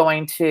somebody's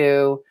going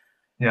to,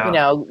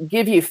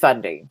 give you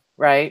funding,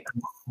 right?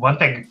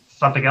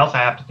 Something else I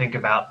have to think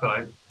about, but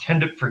I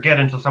tend to forget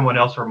until someone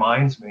else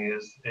reminds me,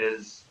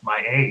 is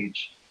my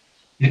age.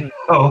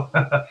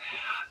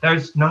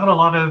 There's not a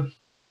lot of,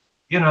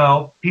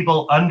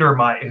 people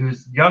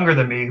who's younger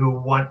than me who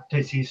want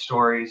to see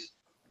stories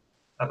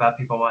about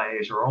people my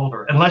age or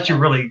older, unless you're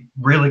really,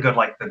 really good,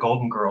 like the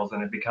Golden Girls,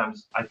 and it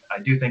becomes, I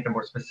do think the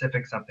more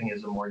specific something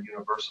is, the more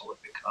universal it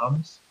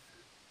becomes.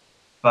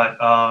 But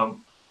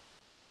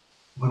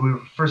when we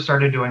first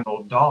started doing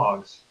Old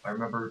Dogs, I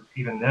remember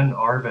even then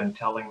Arvin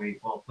telling me,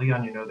 well,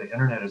 Leon, the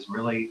internet is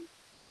really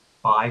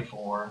by,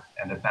 for,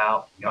 and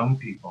about young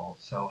people.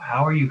 So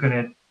how are you going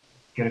to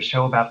get a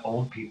show about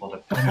old people to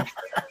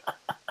penetrate?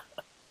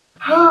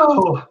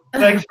 Oh,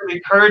 thanks for the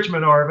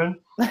encouragement, Arvin.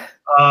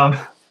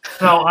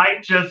 So I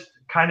just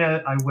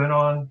I went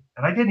on,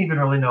 and I didn't even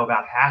really know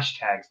about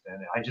hashtags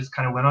then. I just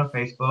kind of went on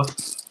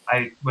Facebook.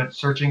 I went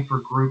searching for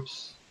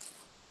groups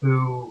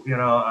who,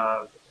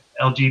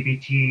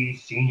 LGBT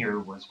senior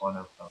was one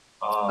of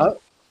them.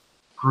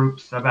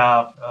 Groups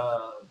about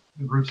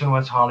groups in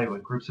West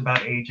Hollywood, groups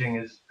about aging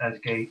as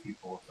gay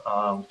people,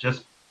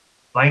 just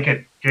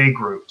blanket gay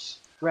groups.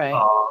 Right.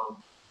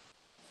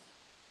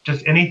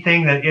 Just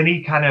anything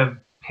any kind of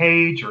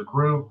page or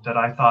group that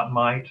I thought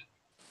might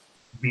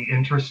be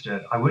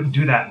interested. I wouldn't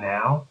do that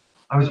now.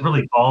 I was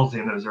really ballsy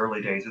in those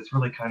early days. It's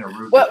really kind of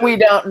rude. What we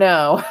don't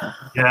know.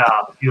 Yeah,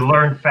 you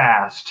learn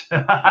fast.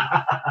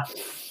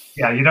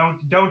 Yeah, you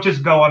don't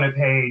just go on a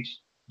page,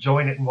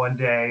 join it in one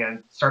day,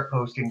 and start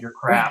posting your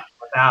crap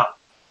without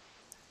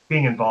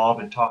being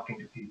involved and talking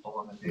to people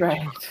on the page.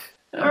 Right.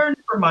 Learn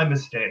from my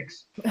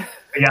mistakes. But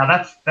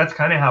yeah, that's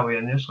kind of how we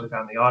initially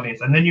found the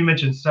audience. And then you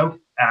mentioned soap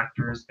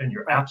actors, and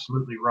you're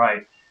absolutely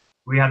right.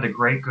 We had the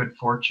great good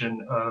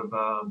fortune of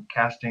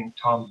casting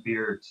Tom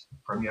Beards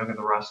from Young and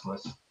the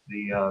Restless,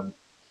 the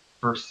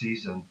first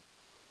season,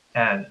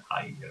 and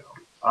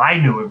I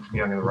knew him from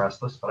Young and the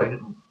Restless, but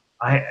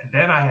I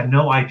had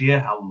no idea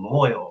how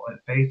loyal and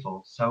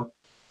faithful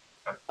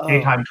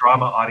daytime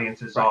drama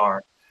audiences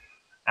are.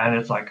 And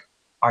it's like,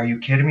 are you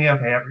kidding me?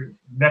 Okay,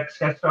 next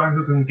guest star,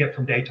 who can we get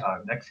from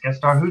daytime? Next guest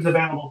star, who's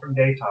available from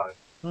daytime?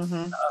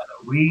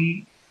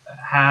 We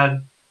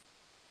had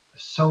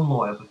so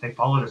loyal that they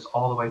followed us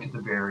all the way to the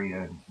very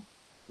end.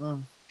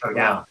 So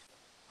yeah,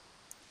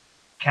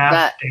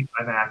 cast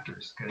daytime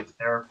actors, because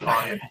their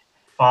audience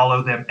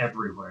follow them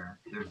everywhere.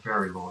 They're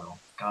very loyal.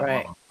 God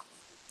love them.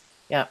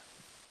 Yeah.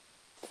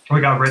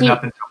 We got written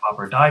up in Soap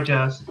Opera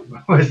Digest.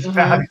 It was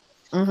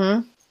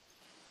fabulous.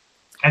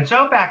 And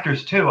soap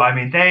actors too. I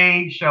mean,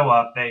 they show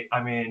up.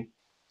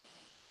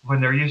 When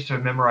they're used to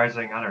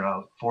memorizing,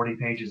 40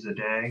 pages a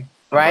day.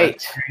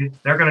 Right.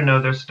 They're going to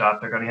know their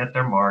stuff. They're going to hit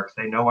their marks.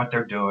 They know what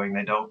they're doing.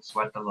 They don't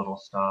sweat the little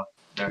stuff.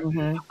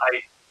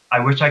 I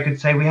wish I could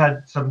say we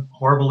had some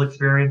horrible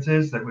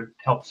experiences that would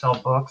help sell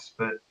books,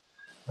 but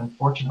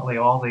unfortunately,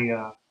 all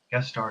the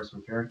guest stars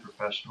were very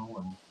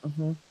professional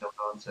and no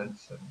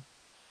nonsense. And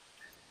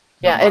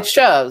it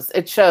shows.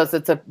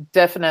 It's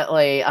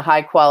definitely a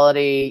high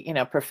quality,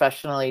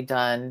 professionally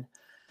done.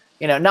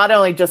 Not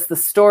only just the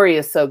story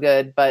is so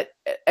good, but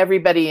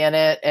everybody in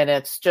it, and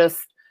it's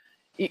just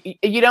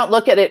you don't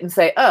look at it and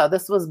say, "Oh,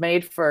 this was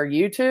made for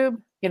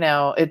YouTube."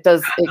 It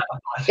does.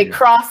 It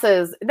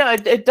crosses. No,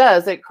 it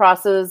does. It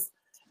crosses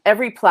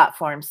every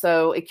platform,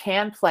 so it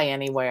can play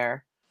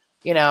anywhere.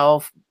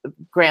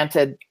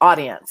 Granted,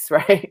 audience,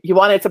 right? You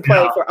want it to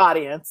play for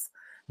audience,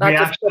 not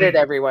just put it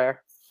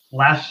everywhere.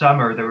 Last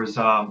summer, there was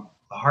the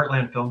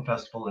Heartland Film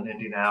Festival in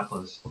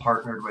Indianapolis,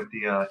 partnered with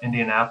the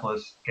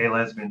Indianapolis Gay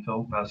Lesbian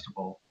Film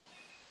Festival,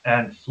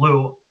 and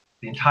flew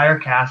the entire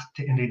cast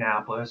to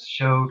Indianapolis,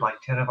 showed like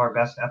 10 of our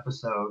best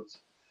episodes,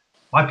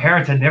 my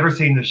parents had never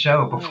seen the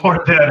show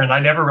before then, and I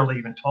never really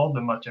even told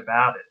them much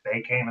about it.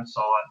 They came and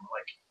saw it, and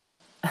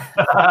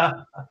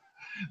like,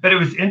 but it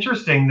was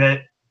interesting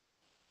that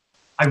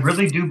I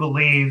really do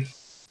believe,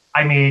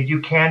 I mean,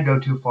 you can go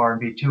too far and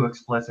be too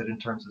explicit in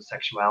terms of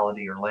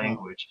sexuality or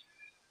language.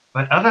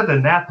 But other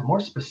than that, the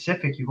more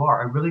specific you are,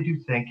 I really do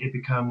think it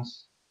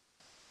becomes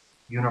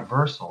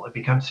universal. It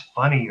becomes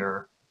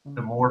funnier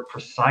the more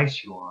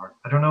precise you are.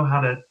 I don't know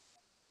how to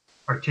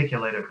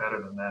articulate it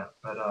better than that,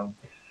 but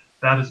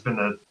that has been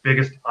the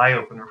biggest eye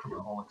opener for the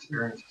whole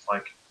experience. It's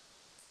like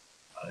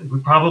we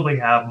probably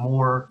have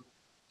more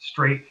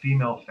straight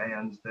female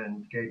fans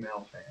than gay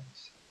male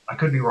fans. I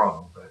could be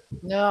wrong, but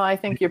no, I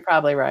think you're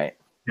probably right.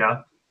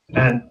 yeah,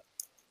 and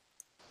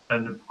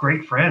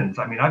great friends.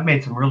 I mean, I've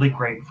made some really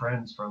great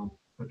friends from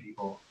the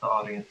people, the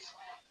audience.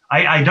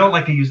 I don't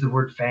like to use the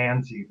word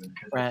fans even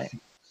because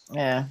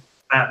yeah,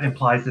 that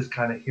implies this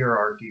kind of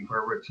hierarchy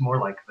where it's more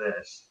like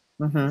this.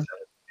 Mm-hmm.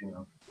 You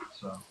know,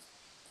 so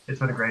it's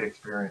been a great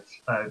experience.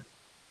 I'm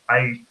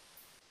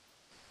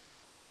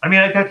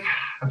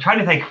trying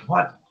to think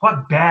what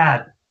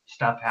bad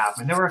stuff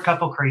happened. There were a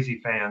couple crazy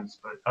fans,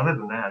 but other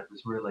than that, it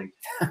was really.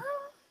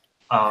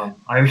 I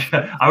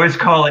always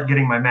call it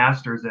getting my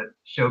master's at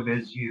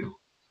Showbiz U.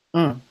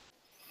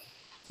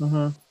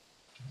 Mm-hmm.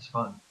 It's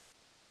fun.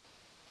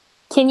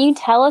 Can you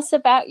tell us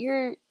about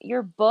your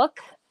book,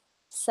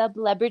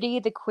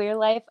 Sublebrity: The Queer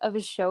Life of a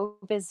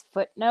Showbiz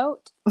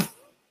Footnote?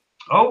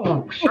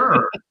 Oh,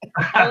 sure.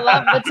 I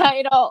love the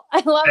title.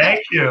 I love it.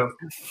 Thank you.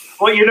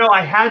 Well, you know,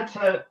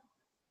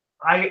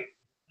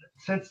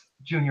 since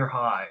junior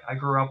high, I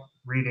grew up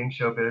reading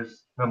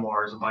showbiz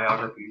memoirs and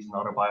biographies and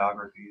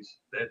autobiographies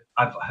that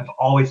I've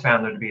always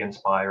found them to be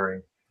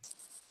inspiring.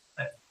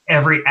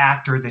 Every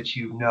actor that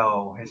you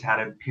know has had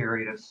a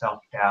period of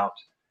self-doubt,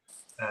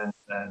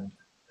 and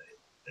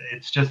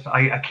it's just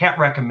I can't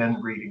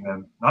recommend reading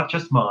them, not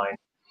just mine,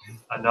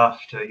 enough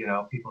to, you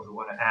know, people who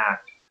want to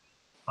act.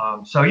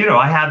 So, you know,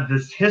 I had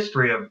this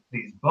history of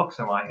these books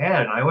in my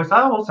head, and I always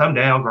thought, well,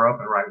 someday I'll grow up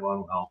and write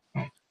one. Well,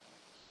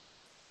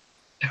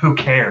 who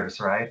cares,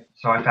 right?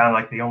 So I found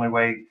like the only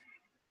way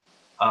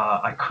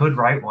I could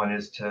write one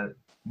is to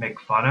make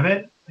fun of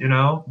it, you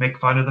know, make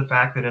fun of the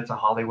fact that it's a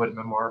Hollywood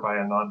memoir by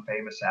a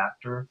non-famous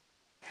actor,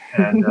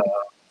 and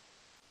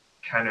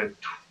kind of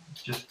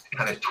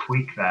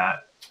tweak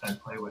that and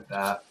play with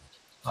that.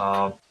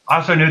 I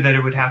also knew that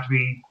it would have to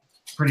be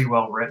pretty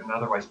well written,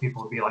 otherwise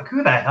people would be like,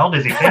 who the hell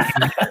does he think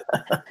he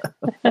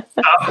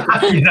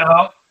is? You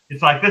know,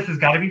 it's like, this has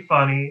got to be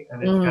funny,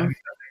 and it's got to be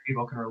something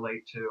people can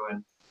relate to,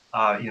 and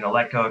you know,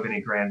 let go of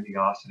any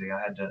grandiosity.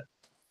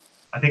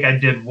 I think I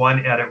did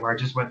one edit where I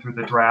just went through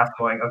the draft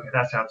going, okay,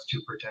 that sounds too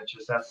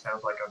pretentious, that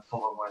sounds like I'm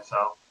full of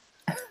myself,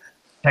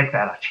 take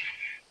that out.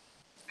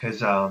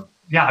 Because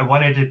yeah, I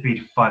wanted it to be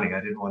funny. I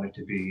didn't want it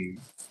to be,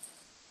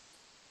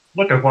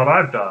 look at what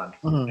I've done,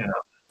 you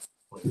know,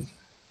 please.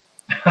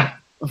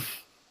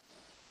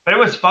 But it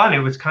was fun. It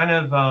was kind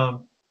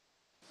of,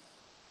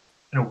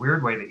 in a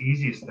weird way, the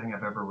easiest thing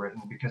I've ever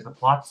written, because the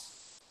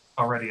plot's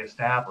already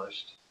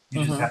established.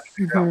 You just have to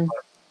figure out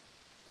what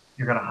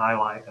you're going to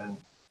highlight, and,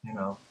 you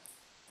know,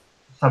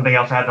 something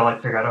else I had to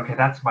like figure out, okay,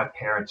 that's my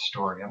parents'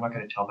 story. I'm not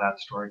going to tell that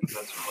story because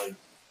that's really,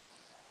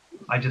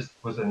 I just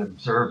was an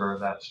observer of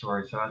that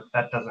story. So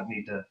that doesn't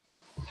need to,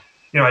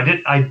 you know, I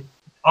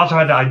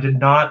did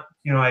not,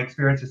 you know, I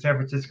experienced the San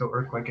Francisco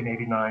earthquake in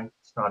 '89.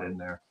 It's not in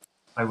there.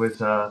 I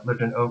was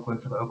lived in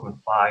Oakland for the Oakland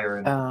fire,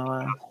 and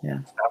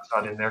that's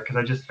not in there because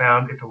I just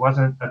found if it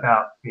wasn't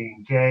about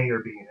being gay or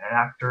being an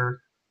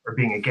actor or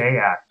being a gay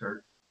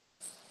actor,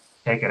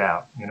 take it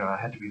out. You know, I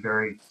had to be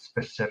very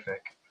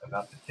specific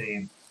about the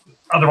theme.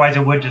 Otherwise,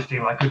 it would just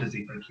seem like, who does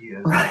he think he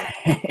is?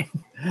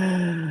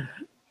 Right.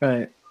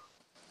 Right.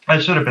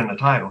 That should have been the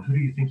title. Who do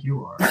you think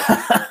you are?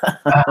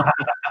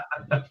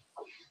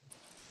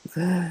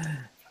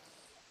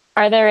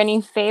 Are there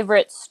any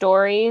favorite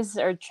stories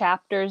or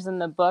chapters in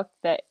the book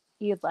that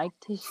you'd like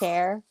to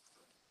share?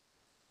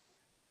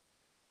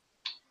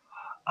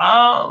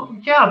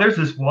 Yeah, there's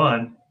this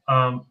one.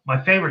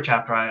 My favorite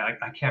chapter,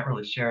 I can't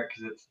really share it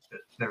because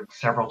there are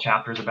several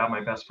chapters about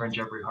my best friend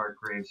Jeffrey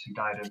Hargraves, who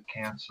died of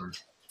cancer.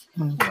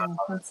 Oh,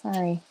 I'm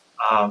sorry.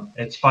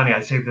 It's funny,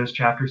 I saved those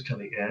chapters till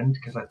the end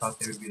because I thought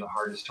they would be the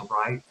hardest to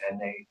write,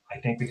 and I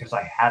think because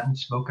I hadn't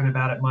spoken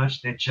about it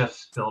much, they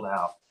just spilled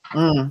out.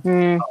 So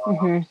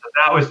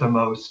that was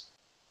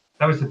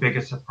the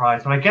biggest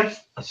surprise. But I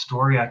guess a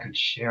story I could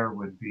share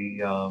would be,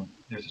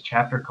 there's a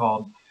chapter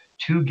called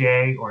Too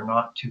Gay or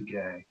Not Too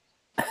Gay.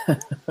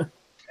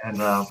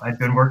 And I'd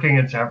been working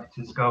in San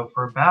Francisco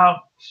for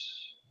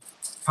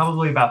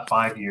probably about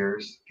 5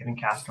 years, getting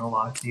cast in a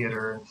lot of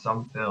theater and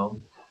some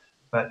film.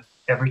 But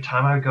every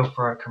time I would go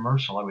for a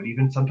commercial, I would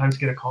even sometimes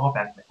get a call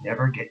back, but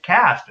never get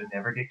cast and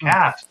never get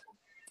cast.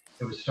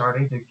 It was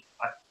starting to,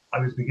 I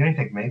was beginning to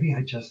think maybe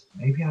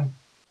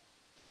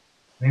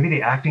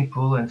the acting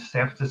pool in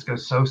San Francisco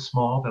is so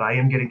small that I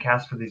am getting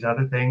cast for these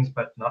other things,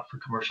 but not for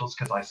commercials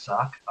because I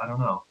suck. I don't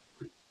know.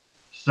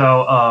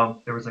 So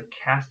there was a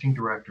casting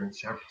director in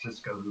San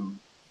Francisco who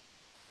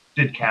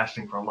did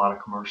casting for a lot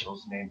of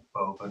commercials named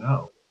Beau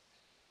Bonneau.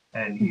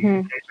 And he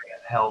occasionally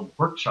held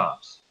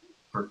workshops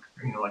for,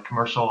 like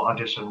commercial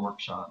audition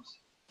workshops.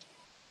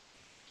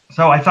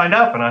 So I signed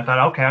up and I thought,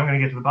 okay, I'm going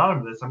to get to the bottom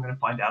of this. I'm going to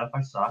find out if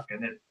I suck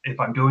and if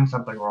I'm doing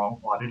something wrong,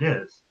 what it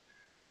is.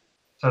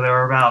 So there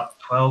were about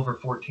 12 or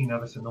 14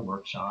 of us in the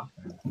workshop.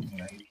 And,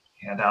 you'd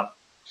hand out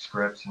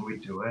scripts and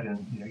we'd do it.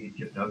 And, you'd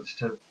give notes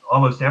to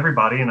almost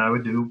everybody. And I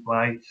would do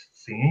my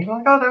scene. You're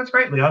like, oh, that's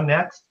great, Leon,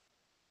 next.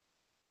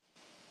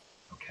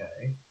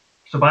 Okay.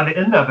 So by the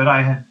end of it,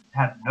 I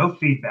had no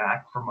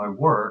feedback from my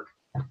work.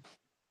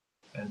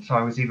 And so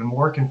I was even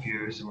more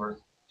confused and we're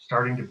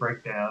starting to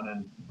break down.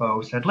 And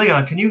Beau said,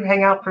 Leon, can you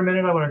hang out for a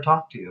minute? I want to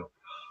talk to you.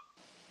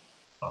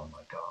 Oh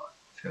my God,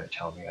 he's going to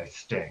tell me I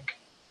stink.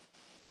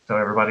 So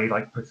everybody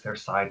like puts their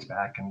sides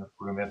back and the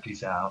room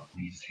empties out.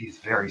 And he's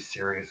very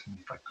serious and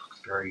he's like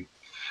looks very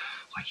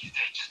like he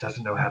just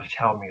doesn't know how to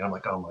tell me. I'm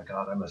like, oh my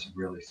God, I must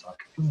really suck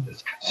if he's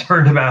this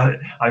concerned about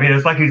it. I mean,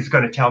 it's like he's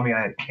going to tell me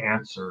I had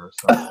cancer or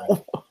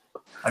something.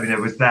 I mean, it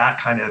was that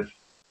kind of.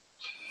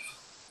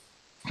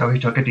 So he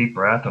took a deep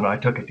breath and I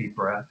took a deep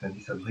breath and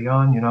he said,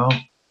 Leon,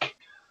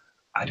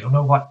 I don't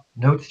know what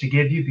notes to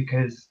give you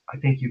because I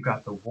think you've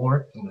got the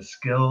warmth and the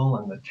skill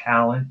and the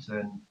talent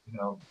and,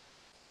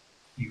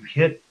 you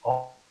hit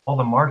all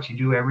the marks, you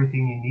do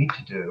everything you need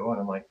to do. And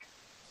I'm like,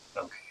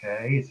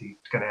 okay, is he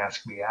going to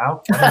ask me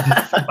out?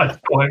 What's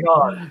going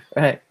on?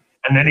 Right.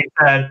 And then he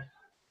said,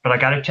 but I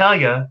got to tell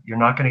you, you're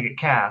not going to get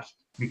cast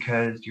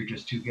because you're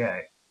just too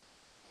gay.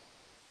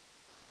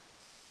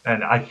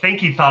 And I think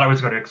he thought I was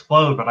going to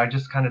explode, but I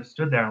just kind of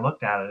stood there and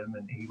looked at him.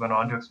 And he went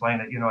on to explain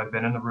that, I've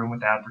been in the room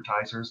with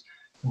advertisers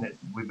and that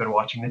we've been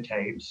watching the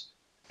tapes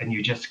and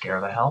you just scare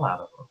the hell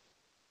out of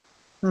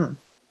them.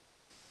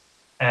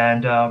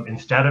 And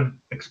instead of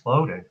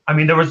exploding, I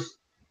mean, there was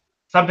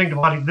something to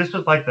watch. This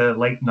was like the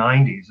late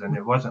 90s, and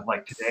it wasn't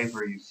like today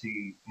where you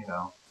see,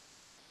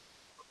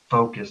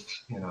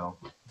 focused,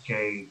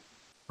 gay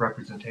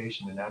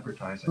representation in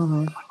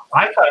advertising.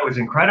 I thought it was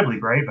incredibly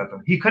brave of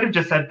him. He could have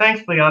just said,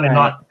 thanks, Leon, and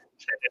not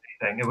said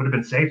anything. It would have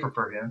been safer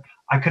for him.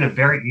 I could have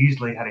very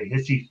easily had a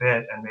hissy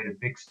fit and made a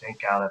big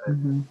stink out of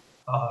it.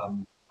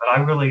 But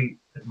I really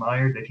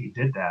admired that he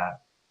did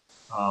that.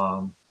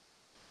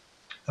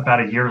 About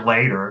a year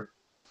later,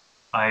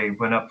 I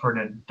went up for an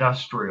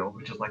industrial,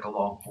 which is like a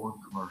long form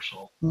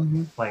commercial,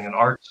 playing an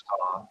art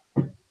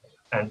song,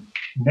 and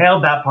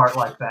nailed that part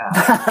like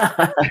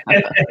that.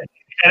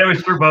 And it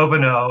was for Beau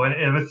Bonneau, and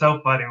it was so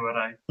funny when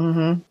I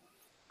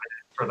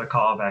for the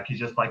callback. He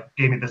just like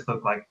gave me this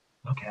look like,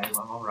 okay,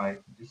 well, all right,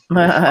 just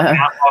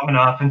long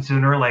enough, and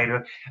sooner or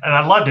later. And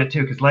I loved it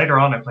too because later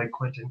on I played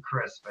Quentin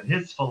Crisp, but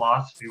his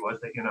philosophy was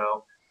that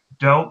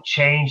don't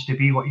change to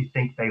be what you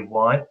think they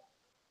want.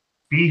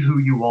 Be who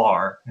you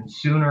are, and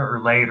sooner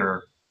or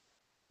later,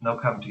 they'll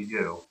come to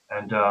you.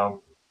 And I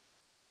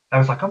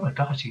was like, oh my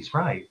gosh, he's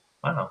right.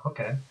 Wow,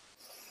 okay.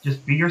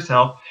 Just be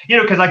yourself.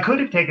 Because I could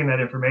have taken that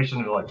information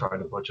and like tried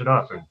to butch it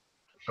up and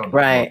cut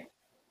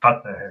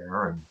the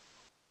hair.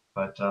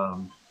 But I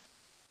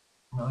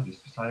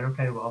just decided,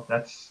 okay, well,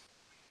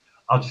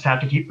 I'll just have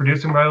to keep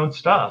producing my own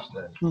stuff.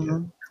 Then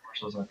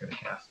commercials aren't going to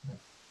cast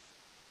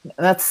me.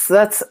 That's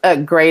a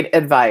great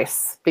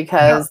advice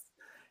because.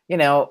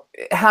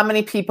 How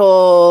many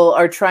people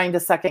are trying to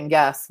second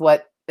guess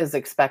what is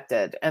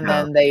expected and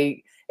then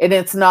and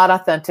it's not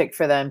authentic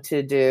for them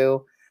to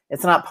do.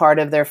 It's not part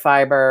of their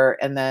fiber.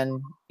 And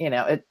then,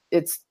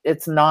 it's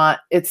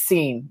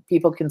seen.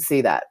 People can see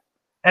that.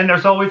 And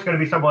there's always going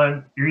to be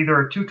someone, you're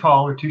either too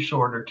tall or too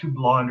short or too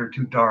blonde or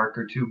too dark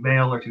or too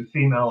male or too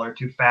female or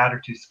too fat or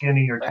too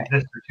skinny or too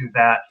this or too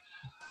that.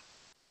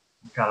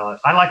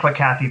 I like what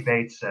Kathy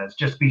Bates says.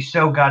 Just be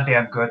so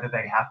goddamn good that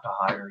they have to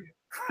hire you.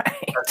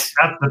 Right.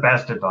 That's the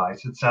best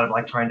advice. Instead of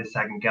like trying to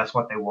second guess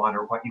what they want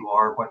or what you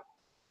are,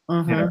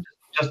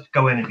 just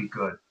go in and be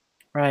good.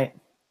 Right.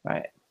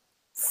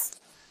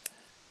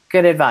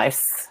 Good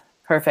advice.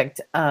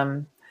 Perfect.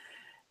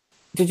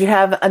 Did you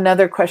have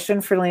another question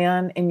for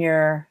Leon in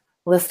your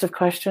list of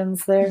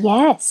questions there?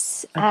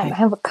 Yes, Okay. I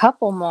have a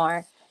couple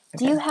more. Okay.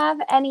 Do you have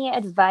any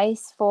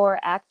advice for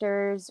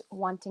actors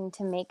wanting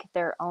to make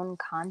their own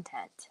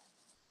content?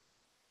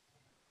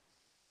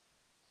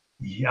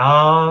 Yeah.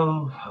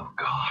 Oh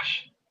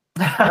gosh.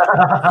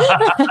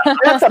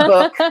 That's a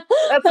book.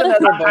 That's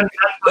another book.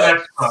 That's the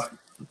next book.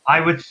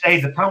 I would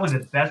say probably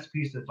the best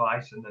piece of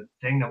advice and the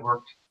thing that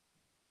worked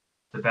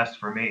the best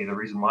for me, the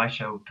reason my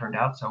show turned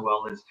out so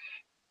well is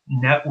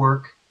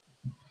network,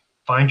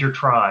 find your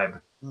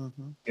tribe.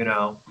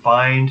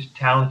 Find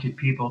talented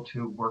people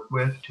to work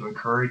with, to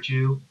encourage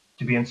you,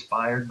 to be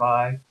inspired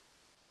by,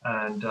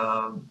 and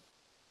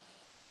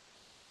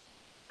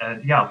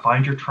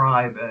find your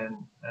tribe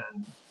and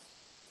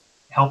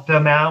help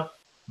them out,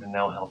 and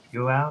they'll help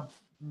you out.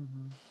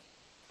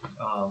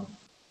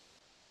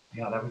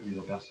 That would be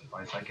the best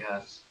advice, I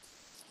guess.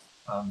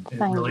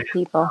 Find really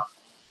people.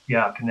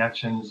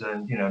 Connections,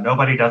 and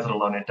nobody does it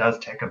alone. It does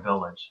take a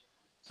village.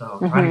 So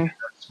try to get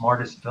the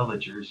smartest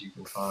villagers you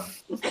can find.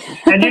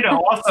 And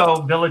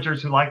also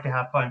villagers who like to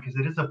have fun, because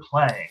it is a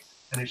play.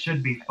 and it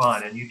should be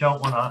fun. And you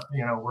don't want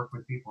to, work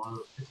with people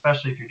who,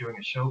 especially if you're doing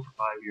a show for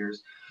 5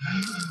 years,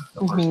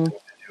 the worst thing to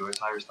do is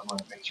hire someone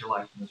that makes your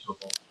life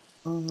miserable.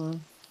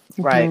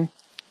 Right.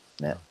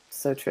 Yeah,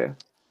 so true.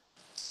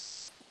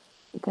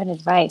 Good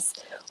advice.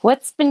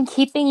 What's been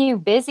keeping you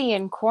busy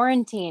in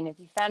quarantine? Have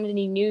you found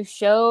any new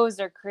shows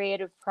or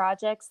creative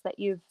projects that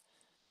you've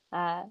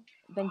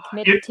been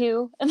committed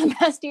to in the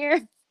past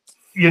year?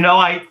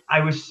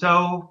 I was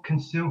so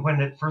consumed when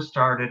it first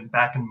started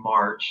back in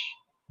March.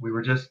 We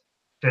were just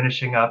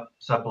finishing up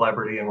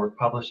Subcelebrity and we're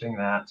publishing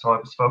that. So I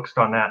was focused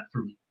on that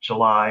through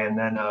July. And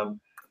then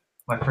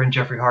my friend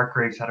Jeffrey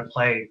Hartgraves had a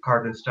play,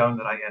 Carved in Stone,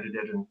 that I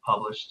edited and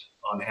published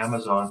on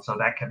Amazon. So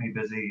that kept me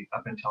busy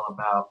up until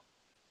about,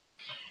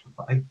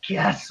 I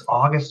guess,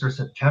 August or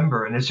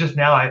September. And it's just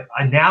now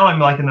I'm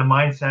like in the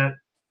mindset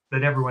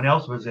that everyone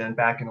else was in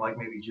back in like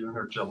maybe June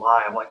or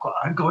July. I'm like, well,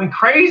 I'm going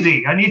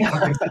crazy. I need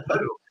something to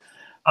do.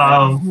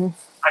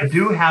 I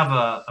do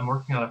have I'm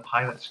working on a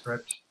pilot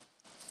script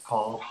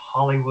called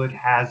Hollywood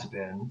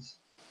Has-Beens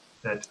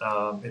that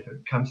if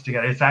it comes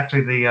together, it's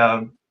actually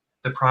the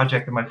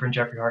project that my friend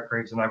Jeffrey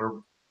Hartgraves and I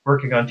were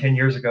working on 10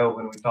 years ago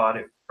when we thought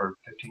it, or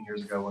 15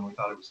 years ago when we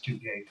thought it was too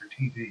gay for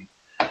TV.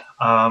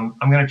 I'm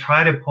going to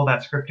try to pull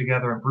that script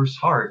together, and Bruce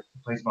Hart,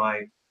 who plays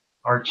my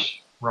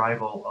arch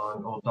rival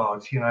on Old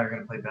Dogs, he and I are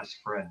going to play best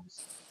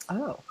friends.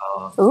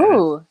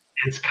 Ooh.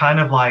 It's kind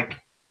of like,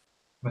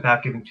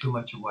 without giving too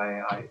much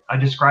away, I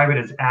describe it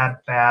as Ab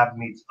Fab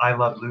meets I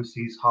Love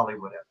Lucy's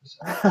Hollywood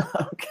episode.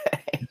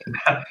 Okay.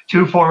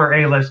 2 former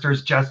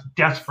A-listers just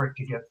desperate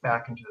to get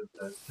back into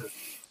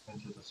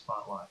the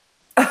spotlight.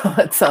 Oh,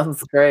 that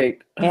sounds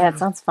great. Yeah, it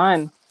sounds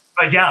fun.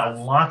 But yeah,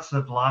 lots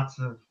of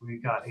we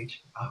got we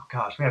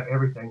have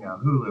everything now,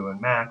 Hulu and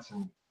Max,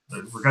 and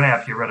we're gonna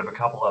have to get rid of a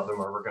couple of them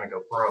or we're gonna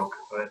go broke.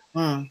 But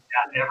yeah,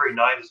 every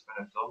night has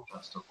been a film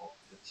festival.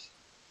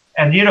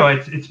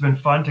 It's been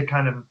fun to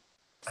kind of,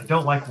 I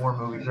don't like war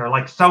movies. There are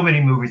like so many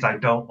movies I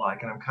don't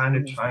like, and I'm kind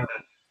of trying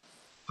to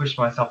push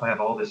myself. I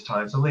have all this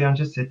time. So Leon,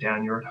 just sit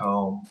down, you're at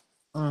home,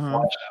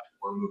 watch that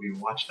war movie,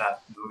 watch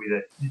that movie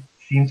that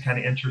seems kind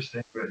of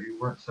interesting, but you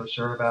weren't so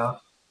sure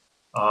about.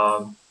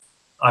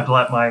 I've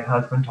let my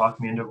husband talk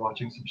me into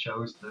watching some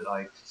shows that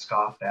I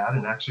scoffed at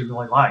and actually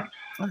really liked.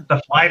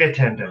 The Flight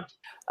Attendant.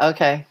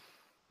 Okay.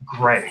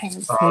 Great.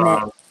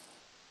 The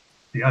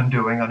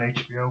Undoing on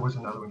HBO was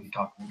another one he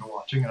talked me into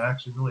watching, and I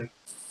actually really.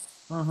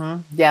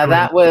 Yeah,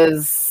 that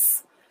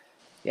was.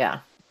 Yeah.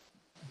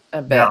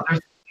 A bit. Yeah,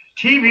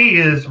 TV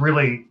is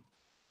really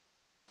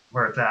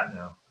where it's at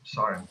now.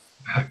 Sorry,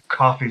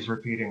 coffee's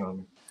repeating on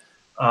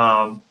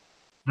me.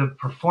 The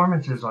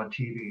performances on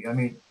TV.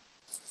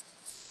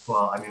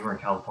 We're in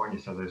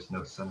California, so there's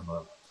no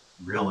cinema,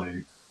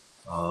 really,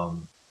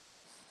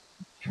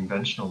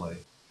 conventionally.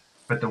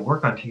 But the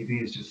work on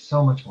TV is just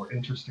so much more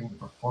interesting. The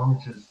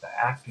performances, the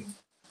acting,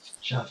 it's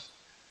just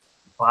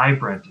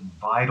vibrant and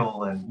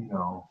vital, and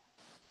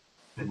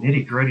the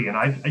nitty gritty. And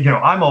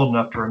I'm old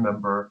enough to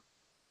remember,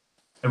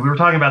 and we were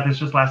talking about this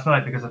just last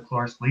night because of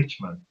Cloris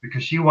Leachman,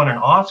 because she won an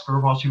Oscar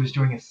while she was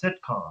doing a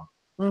sitcom.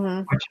 Which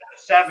in the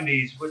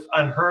 70s was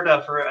unheard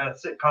of for a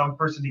sitcom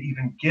person to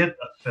even get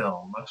a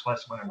film, much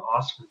less win an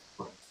Oscar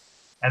for it.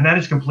 And that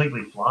is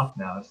completely flopped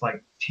now. It's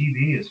like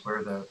TV is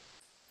where the,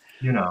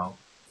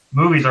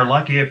 movies are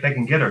lucky if they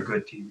can get a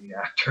good TV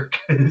actor.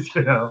 Because,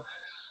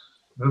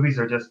 movies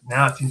are just,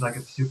 now it seems like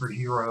it's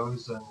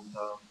superheroes and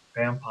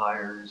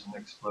vampires and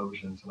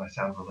explosions. And I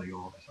sound really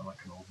old. I sound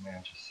like an old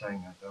man just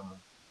saying that, don't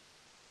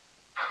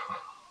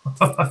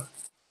I?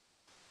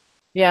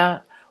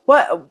 Yeah.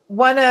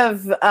 One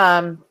of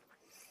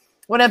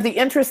the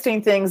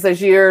interesting things as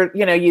you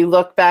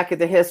look back at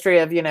the history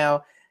of,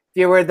 if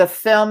you were the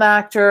film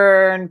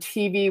actor and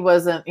TV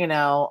wasn't,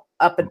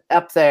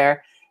 up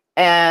there,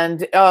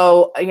 and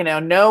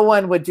no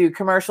one would do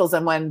commercials.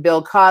 And when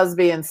Bill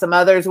Cosby and some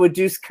others would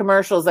do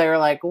commercials, they were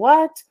like,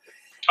 what?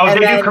 Oh,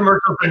 and they do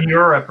commercials in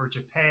Europe or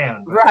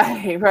Japan.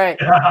 Right.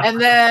 Yeah. And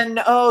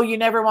then, you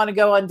never want to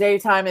go on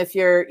daytime if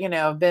you're,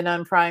 been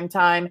on prime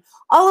time.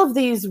 All of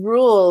these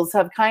rules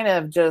have kind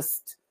of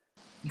just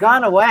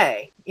gone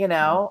away,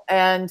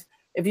 and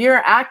if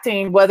you're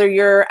acting, whether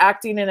you're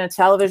acting in a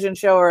television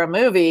show or a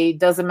movie,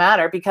 doesn't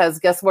matter, because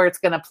guess where it's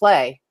going to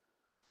play?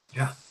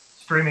 Yeah.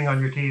 Streaming on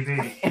your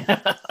TV.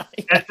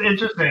 That's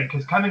interesting,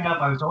 because coming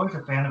up, I was always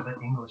a fan of the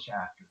English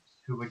actors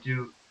who would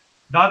do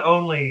not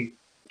only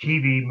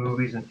TV,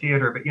 movies, and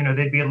theater, but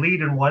they'd be a lead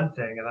in one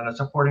thing and then a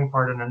supporting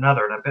part in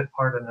another and a bit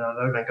part in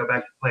another, and then go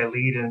back to play a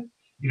lead, and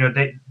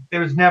there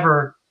was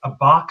never a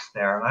box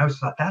there. And I always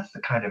thought that's the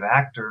kind of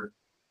actor.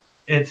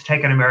 It's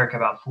taken America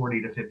about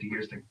 40 to 50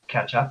 years to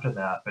catch up to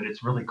that, but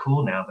it's really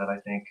cool now that I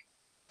think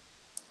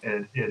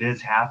it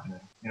is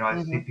happening.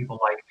 I see people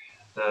like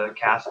the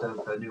cast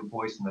of The New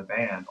Boys in the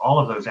Band. All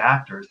of those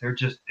actors, they're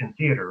just in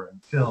theater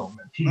and film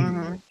and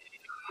TV.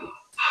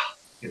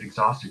 Get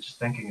exhausted just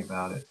thinking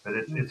about it, but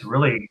it's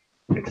really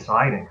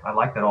exciting. I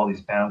like that all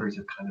these boundaries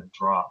have kind of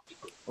dropped.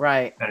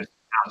 Right. And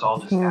it's all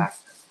just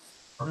acting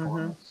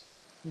performance.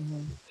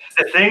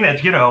 The thing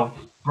that's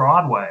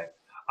Broadway.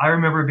 I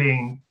remember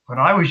being when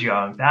I was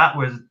young, that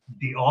was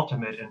the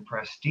ultimate in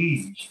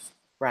prestige,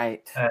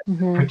 Right.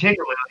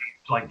 particularly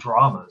like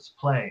dramas,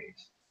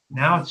 plays.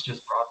 Now it's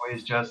just Broadway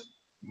is just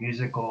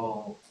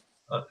musical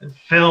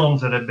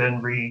films that have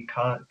been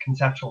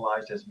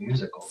reconceptualized as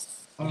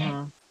musicals.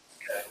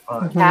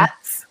 Mm-hmm.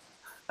 Cats.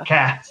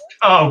 Cats.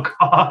 Oh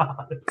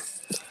God.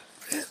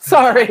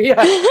 Sorry.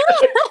 I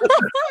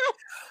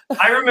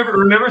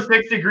remember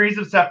 6 Degrees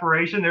of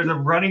Separation. There's a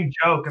running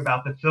joke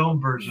about the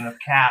film version of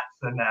Cats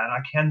and that.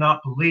 I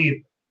cannot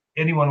believe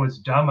anyone was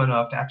dumb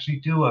enough to actually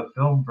do a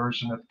film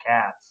version of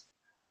Cats.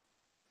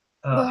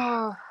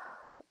 Oh,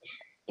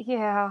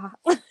 yeah.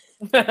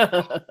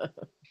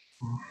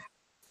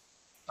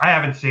 I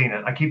haven't seen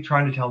it. I keep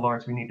trying to tell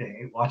Lawrence we need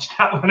to watch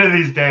that one of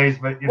these days,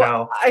 but you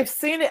know. I've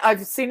seen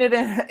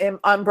it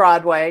on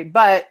Broadway,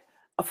 but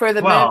for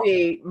the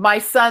movie, my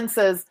son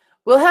says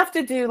we'll have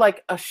to do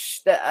like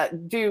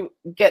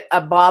get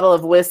a bottle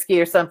of whiskey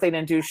or something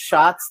and do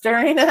shots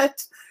during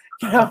it.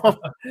 You know,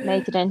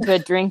 make it into a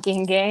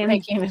drinking game.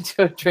 Making it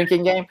into a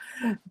drinking game.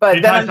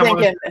 But then I'm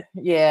thinking,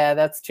 yeah,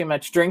 that's too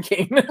much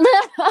drinking.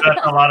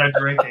 That's a lot of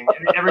drinking.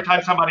 Every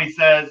time somebody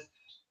says,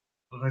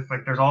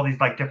 like there's all these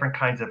like different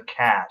kinds of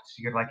cats.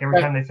 You're like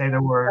every time they say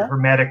the word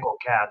hermetical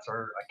cats,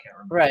 or I can't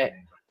remember. Right.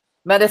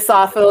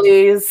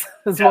 Metasophiles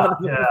is one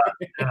of them.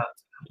 Yeah.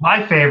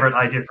 My favorite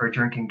idea for a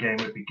drinking game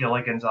would be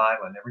Gilligan's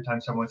Island. Every time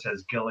someone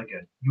says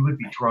Gilligan, you would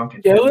be drunk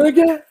and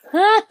Gilligan.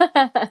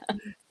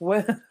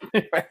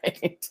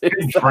 Right.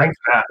 Drink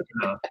that.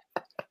 You know.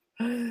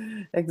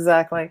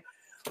 Exactly.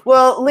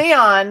 Well,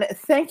 Leon,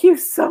 thank you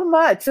so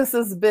much. This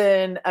has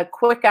been a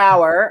quick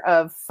hour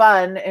of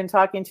fun in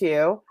talking to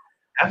you.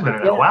 That's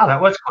been wow,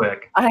 that was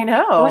quick. I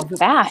know. It was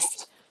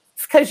fast.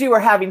 It's because you were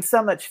having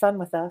so much fun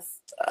with us.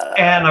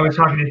 And I was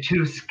talking to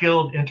 2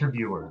 skilled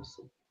interviewers.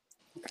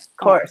 Of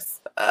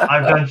course.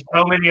 I've done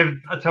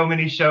so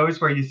many shows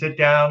where you sit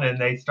down and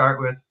they start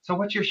with, so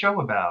what's your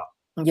show about?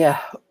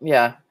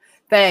 Yeah.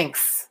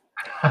 Thanks.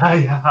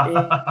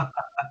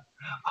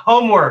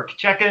 Homework,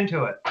 check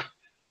into it.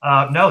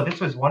 No, this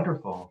was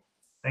wonderful.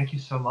 Thank you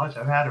so much.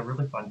 I've had a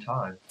really fun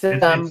time.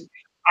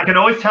 I can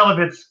always tell if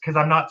it's because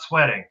I'm not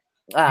sweating.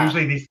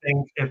 Usually these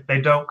things, if they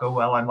don't go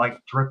well, I'm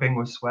like dripping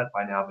with sweat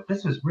by now. But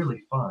this was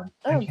really fun.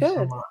 Thank you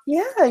so much.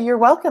 Yeah, you're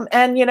welcome.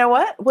 And you know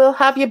what? We'll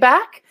have you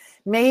back.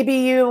 Maybe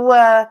you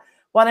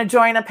want to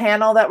join a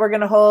panel that we're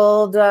going to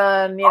hold.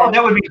 That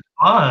would be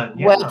fun.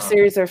 Yeah. Web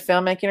series or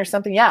filmmaking or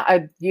something.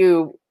 Yeah,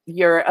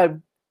 you're a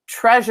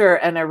treasure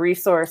and a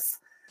resource.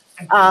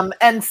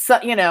 And so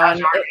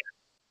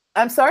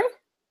I'm sorry.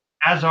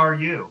 As are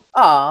you.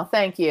 Oh,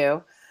 thank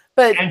you.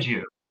 And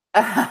you.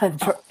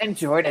 And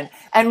Jordan.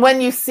 And when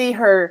you see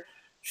her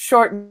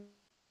short.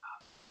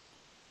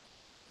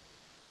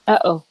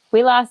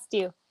 We lost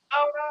you.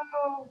 Oh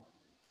no.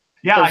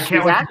 Yeah, I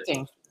can't wait.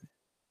 Acting.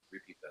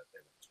 Repeat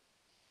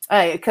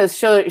that. Because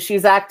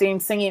she's acting,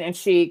 singing, and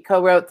she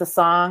co-wrote the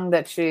song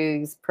that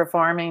she's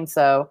performing.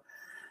 So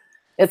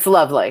it's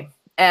lovely,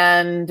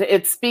 and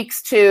it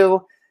speaks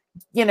to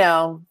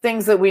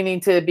things that we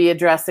need to be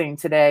addressing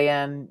today,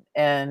 and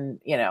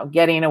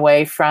getting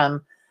away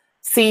from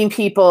seeing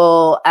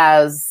people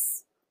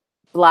as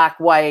black,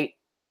 white,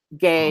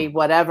 gay,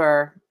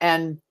 whatever,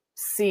 and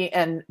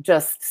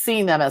just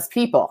seeing them as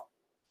people,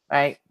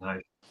 right?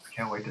 Nice. I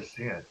can't wait to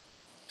see it.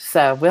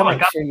 So we'll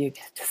make sure you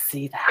get to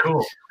see that.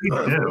 Cool.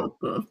 Please do.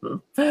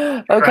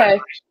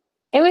 Okay.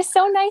 It was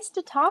so nice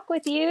to talk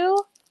with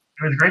you.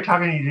 It was great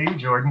talking to you,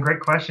 Jordan. Great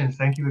questions.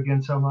 Thank you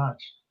again so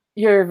much.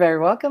 You're very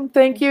welcome.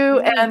 Thank you.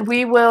 And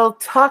we will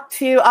talk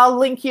to you. I'll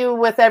link you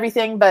with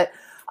everything, but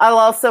I'll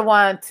also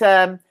want,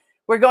 we're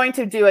going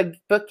to do a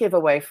book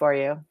giveaway for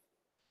you.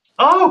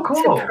 Oh,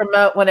 cool. To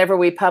promote whenever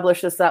we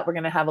publish this up, we're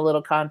going to have a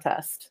little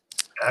contest.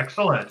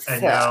 Excellent.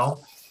 And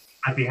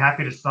I'd be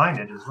happy to sign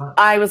it as well.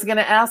 I was going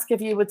to ask if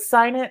you would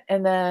sign it,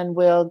 and then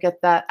we'll get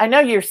that. I know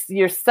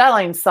you're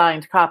selling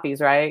signed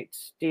copies, right?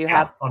 Do you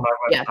have on my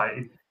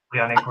website,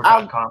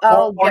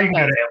 leonacorn.com, or you can go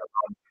to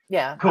Amazon.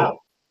 Yeah.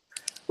 Cool.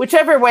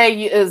 Whichever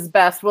way is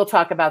best, we'll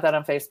talk about that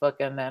on Facebook,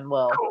 and then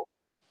we'll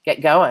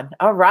get going.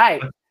 All right.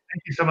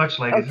 Thank you so much,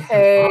 ladies.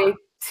 Okay.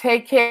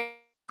 Take care.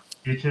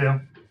 You too.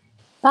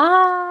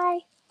 Bye.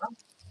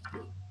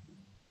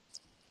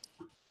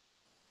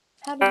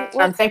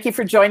 And thank you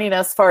for joining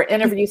us for our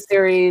interview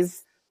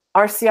series,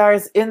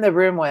 RCR's in the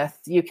Room With.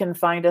 You can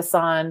find us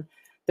on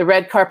the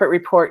Red Carpet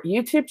Report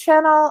YouTube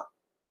channel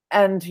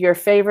and your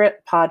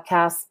favorite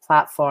podcast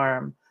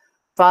platform.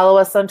 Follow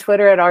us on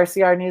Twitter at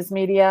RCR News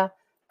Media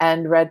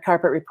and Red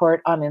Carpet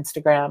Report on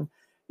Instagram.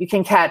 You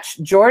can catch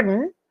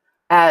Jordan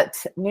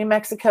at New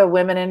Mexico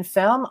Women in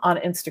Film on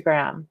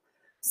Instagram.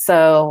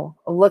 So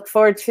look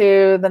forward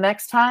to the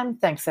next time.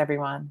 Thanks,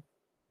 everyone.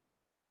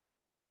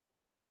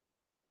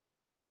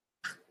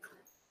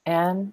 And